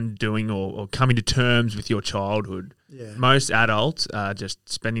undoing or coming to terms with your childhood. Yeah. Most adults are just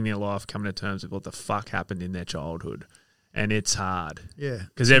spending their life coming to terms with what the fuck happened in their childhood, and it's hard. Yeah,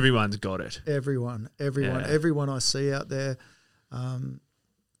 because everyone's got it. Everyone I see out there,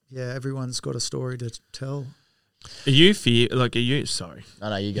 everyone's got a story to tell. Are you sorry?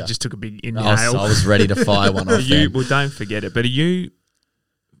 No, you go. You just took a big inhale. I was ready to fire one off. Well, don't forget it. But are you?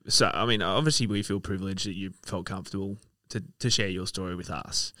 So I mean, obviously, we feel privileged that you felt comfortable to share your story with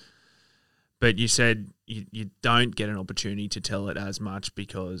us. But you said you don't get an opportunity to tell it as much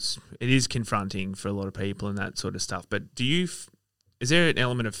because it is confronting for a lot of people and that sort of stuff. But is there an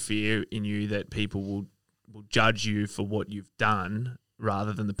element of fear in you that people will judge you for what you've done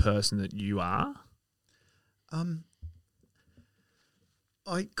rather than the person that you are?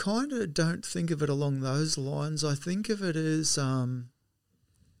 I kind of don't think of it along those lines. I think of it as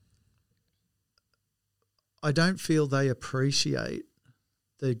I don't feel they appreciate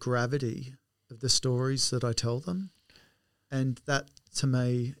the gravity of the stories that I tell them. And that, to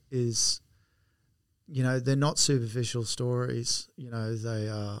me, is, you know, they're not superficial stories. You know, they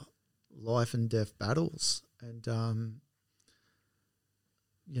are life and death battles. And,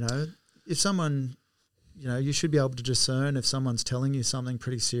 you know, if someone, you know, you should be able to discern if someone's telling you something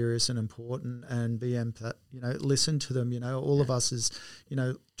pretty serious and important and be listen to them. You know, all of us is, you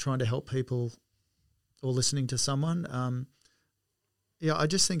know, trying to help people or listening to someone. I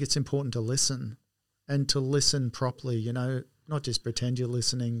just think it's important to listen and to listen properly, you know, not just pretend you're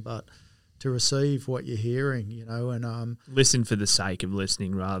listening, but to receive what you're hearing, you know, and listen for the sake of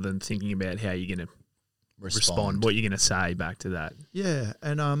listening rather than thinking about how you're going to respond, what you're going to say back to that. Yeah,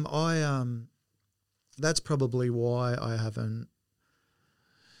 and that's probably why I haven't.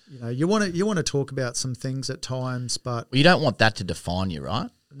 You know, you want to talk about some things at times, but you don't want that to define you, right?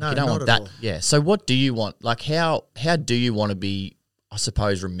 No, you don't not want at that. all. Yeah. So what do you want? Like, how do you want to be? I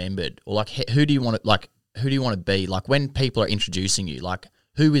suppose remembered, or like who do you want to be? Like when people are introducing you, like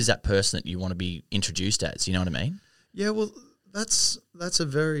who is that person that you want to be introduced as? You know what I mean? Yeah. Well, that's a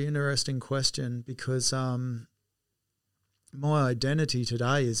very interesting question because my identity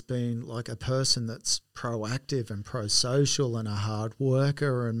today has been like a person that's proactive and pro-social and a hard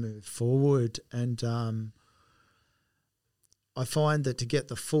worker and move forward. And I find that to get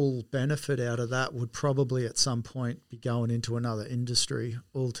the full benefit out of that would probably at some point be going into another industry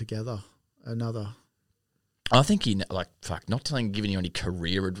altogether. I think not giving you any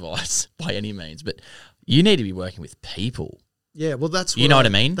career advice by any means, but you need to be working with people. Yeah, well, that's what I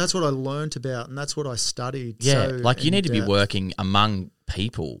mean. That's what I learnt about, and that's what I studied. Yeah, like you need to be working among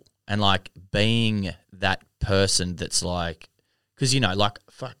people and like being that person that's like, because you know, like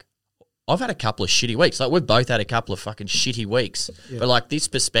I've had a couple of shitty weeks. Like, we've both had a couple of fucking shitty weeks. Yeah. But, like, this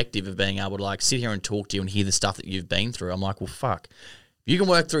perspective of being able to, like, sit here and talk to you and hear the stuff that you've been through, I'm like, well, fuck. If you can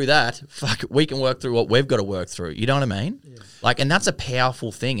work through that, fuck, we can work through what we've got to work through. You know what I mean? Yeah. Like, and that's a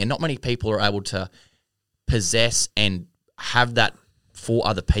powerful thing. And not many people are able to possess and have that for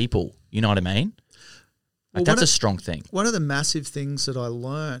other people. You know what I mean? Like, that's a strong thing. One of the massive things that I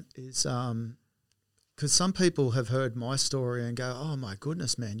learned is because some people have heard my story and go, oh, my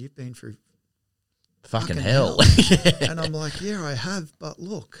goodness, man, you've been through fucking hell. And I'm like, yeah, I have. But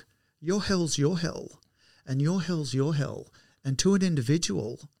look, your hell's your hell and your hell's your hell. And to an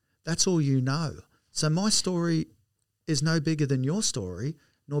individual, that's all you know. So my story is no bigger than your story,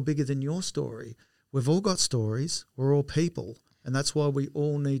 nor bigger than your story. We've all got stories. We're all people. And that's why we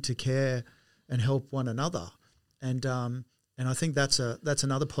all need to care and help one another. And I think that's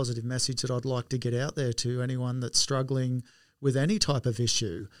another positive message that I'd like to get out there to anyone that's struggling with any type of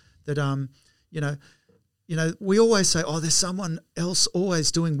issue. That you know, we always say, oh, there's someone else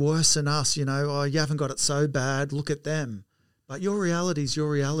always doing worse than us. You know, oh, you haven't got it so bad. Look at them. But your reality is your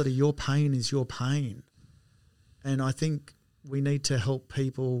reality. Your pain is your pain. And I think we need to help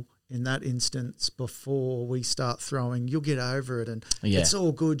people in that instance before we start throwing, you'll get over it and it's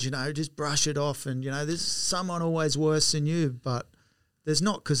all good, you know, just brush it off. And, you know, there's someone always worse than you, but there's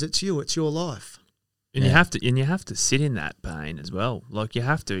not, because it's you, it's your life. And you have to sit in that pain as well. Like, you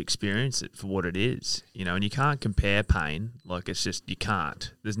have to experience it for what it is, you know, and you can't compare pain. Like, it's just, you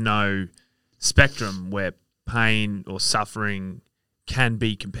can't. There's no spectrum where pain or suffering can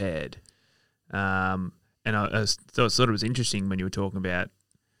be compared. And I thought it was interesting when you were talking about,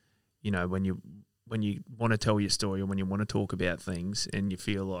 you know, when you want to tell your story or when you want to talk about things and you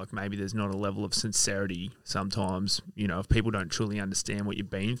feel like maybe there's not a level of sincerity sometimes, you know, if people don't truly understand what you've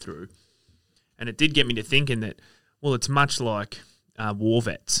been through. And it did get me to thinking that, well, it's much like war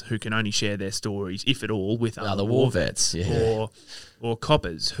vets who can only share their stories, if at all, with other war vets, or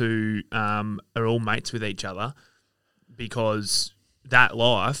coppers who are all mates with each other, because that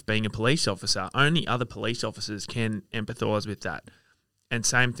life, being a police officer, only other police officers can empathise with that. And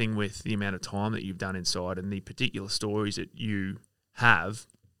same thing with the amount of time that you've done inside and the particular stories that you have.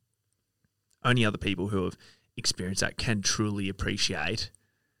 Only other people who have experienced that can truly appreciate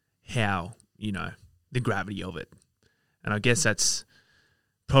how, you know, the gravity of it. And I guess that's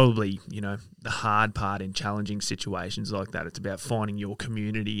probably, you know, the hard part in challenging situations like that. It's about finding your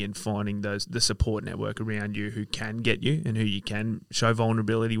community and finding the support network around you who can get you and who you can show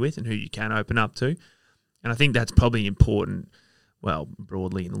vulnerability with and who you can open up to. And I think that's probably important, well,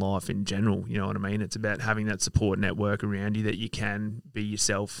 broadly in life in general, you know what I mean? It's about having that support network around you that you can be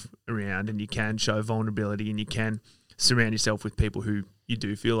yourself around and you can show vulnerability and you can surround yourself with people who you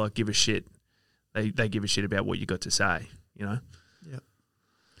do feel like give a shit. They give a shit about what you got to say, you know? Yeah.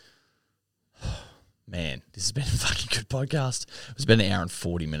 Man, this has been a fucking good podcast. It's been an hour and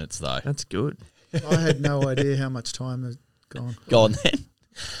 40 minutes, though. That's good. I had no idea how much time had gone. Go on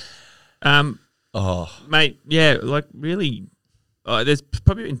then. Mate, yeah, like really... there's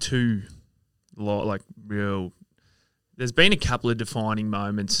probably been there's been a couple of defining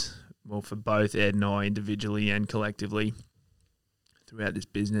moments, well, for both Ed and I individually and collectively throughout this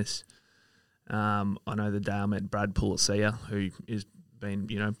business. I know the day I met Brad Pulicia, who has been,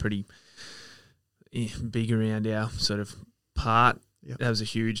 you know, pretty big around our sort of part. Yep. That was a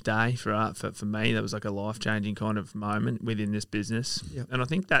huge day for me. That was like a life-changing kind of moment within this business. Yep. And I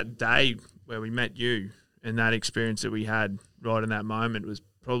think that day where we met you and that experience that we had right in that moment was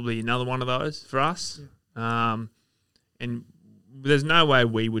probably another one of those for us. Yeah. And there's no way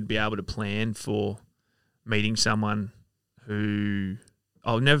we would be able to plan for meeting someone who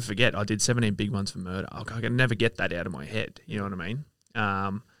I'll never forget. I did 17 Big Ones for Murder. I can never get that out of my head. You know what I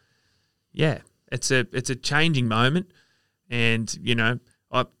mean? Yeah, it's a changing moment, and you know,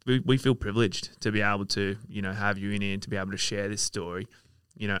 we feel privileged to be able to, you know, have you in here and to be able to share this story.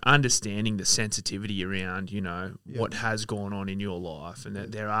 You know, understanding the sensitivity around, you know, what has gone on in your life, and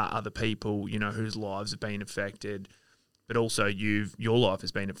that there are other people, you know, whose lives have been affected, but also your life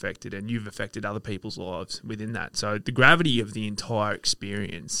has been affected and you've affected other people's lives within that. So the gravity of the entire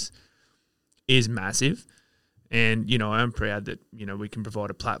experience is massive. And, you know, I'm proud that, you know, we can provide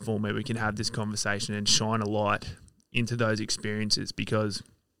a platform where we can have this conversation and shine a light into those experiences, because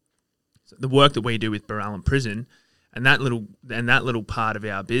the work that we do with Barallan Prison and that little part of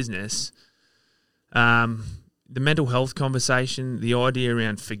our business, the mental health conversation, the idea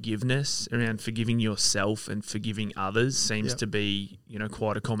around forgiveness, around forgiving yourself and forgiving others seems to be, you know,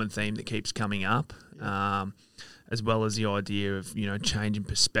 quite a common theme that keeps coming up, as well as the idea of, you know, change in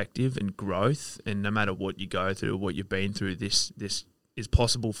perspective and growth. And no matter what you go through or what you've been through, this is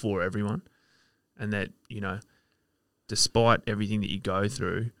possible for everyone, and that, you know, despite everything that you go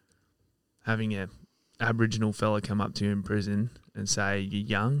through, having a Aboriginal fella come up to you in prison and say you're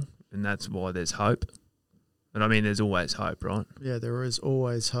young and that's why there's hope. But I mean, there's always hope, right? Yeah, there is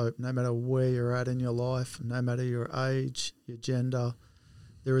always hope, no matter where you're at in your life, no matter your age, your gender.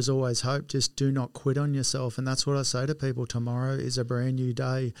 There is always hope. Just do not quit on yourself. And that's what I say to people. Tomorrow is a brand new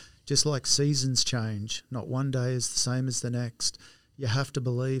day. Just like seasons change, not one day is the same as the next. You have to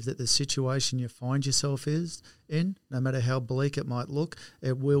believe that the situation you find yourself in, no matter how bleak it might look,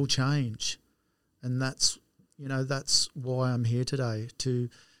 it will change. And that's, you know, that's why I'm here today, to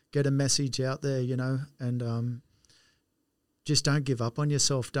get a message out there, you know, and just don't give up on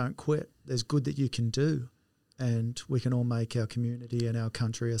yourself. Don't quit. There's good that you can do, and we can all make our community and our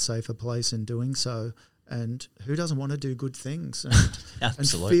country a safer place in doing so. And who doesn't want to do good things and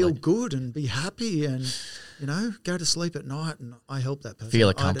feel good and be happy and, you know, go to sleep at night and I help that person. Feel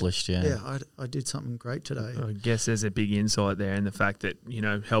accomplished, I did something great today. I guess there's a big insight there in the fact that, you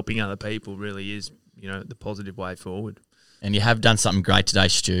know, helping other people really is, you know, the positive way forward. And you have done something great today,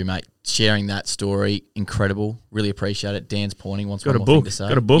 Stu, mate. Sharing that story, incredible. Really appreciate it. Dan's pointing. Wants one more thing to say.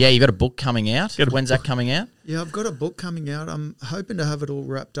 Got a book. Yeah, you got a book coming out. When's that coming out? Yeah, I've got a book coming out. I'm hoping to have it all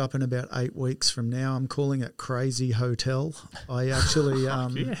wrapped up in about 8 weeks from now. I'm calling it Crazy Hotel. I actually, I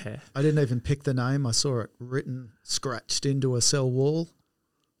didn't even pick the name. I saw it written, scratched into a cell wall.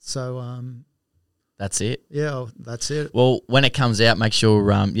 So, that's it. Yeah, that's it. Well, when it comes out, make sure,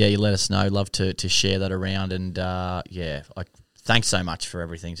 you let us know. Love to share that around. And, thanks so much for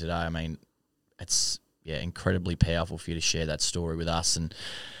everything today. I mean, it's, incredibly powerful for you to share that story with us. And,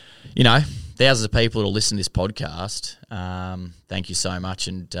 you know, thousands of people that'll listen to this podcast. Thank you so much.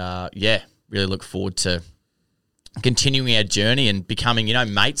 And, really look forward to continuing our journey and becoming, you know,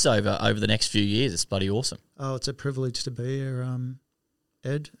 mates over the next few years. It's bloody awesome. Oh, it's a privilege to be here.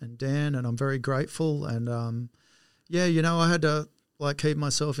 Ed and Dan, and I'm very grateful. And you know, I had to keep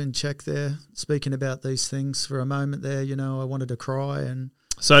myself in check there, speaking about these things for a moment there. You know, I wanted to cry, and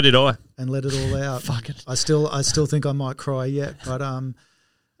so did I, and let it all out. Fuck it. I still think I might cry yet, but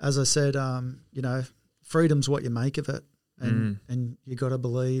as I said, you know, freedom's what you make of it, and you got to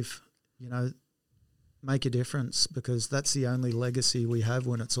believe, you know, make a difference, because that's the only legacy we have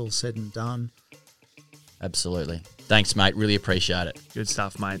when it's all said and done. Absolutely. Thanks, mate. Really appreciate it. Good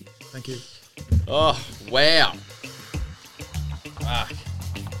stuff, mate. Thank you. Oh, wow. Fuck.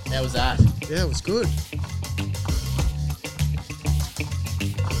 How was that? Yeah, it was good.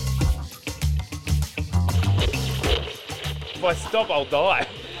 If I stop, I'll die.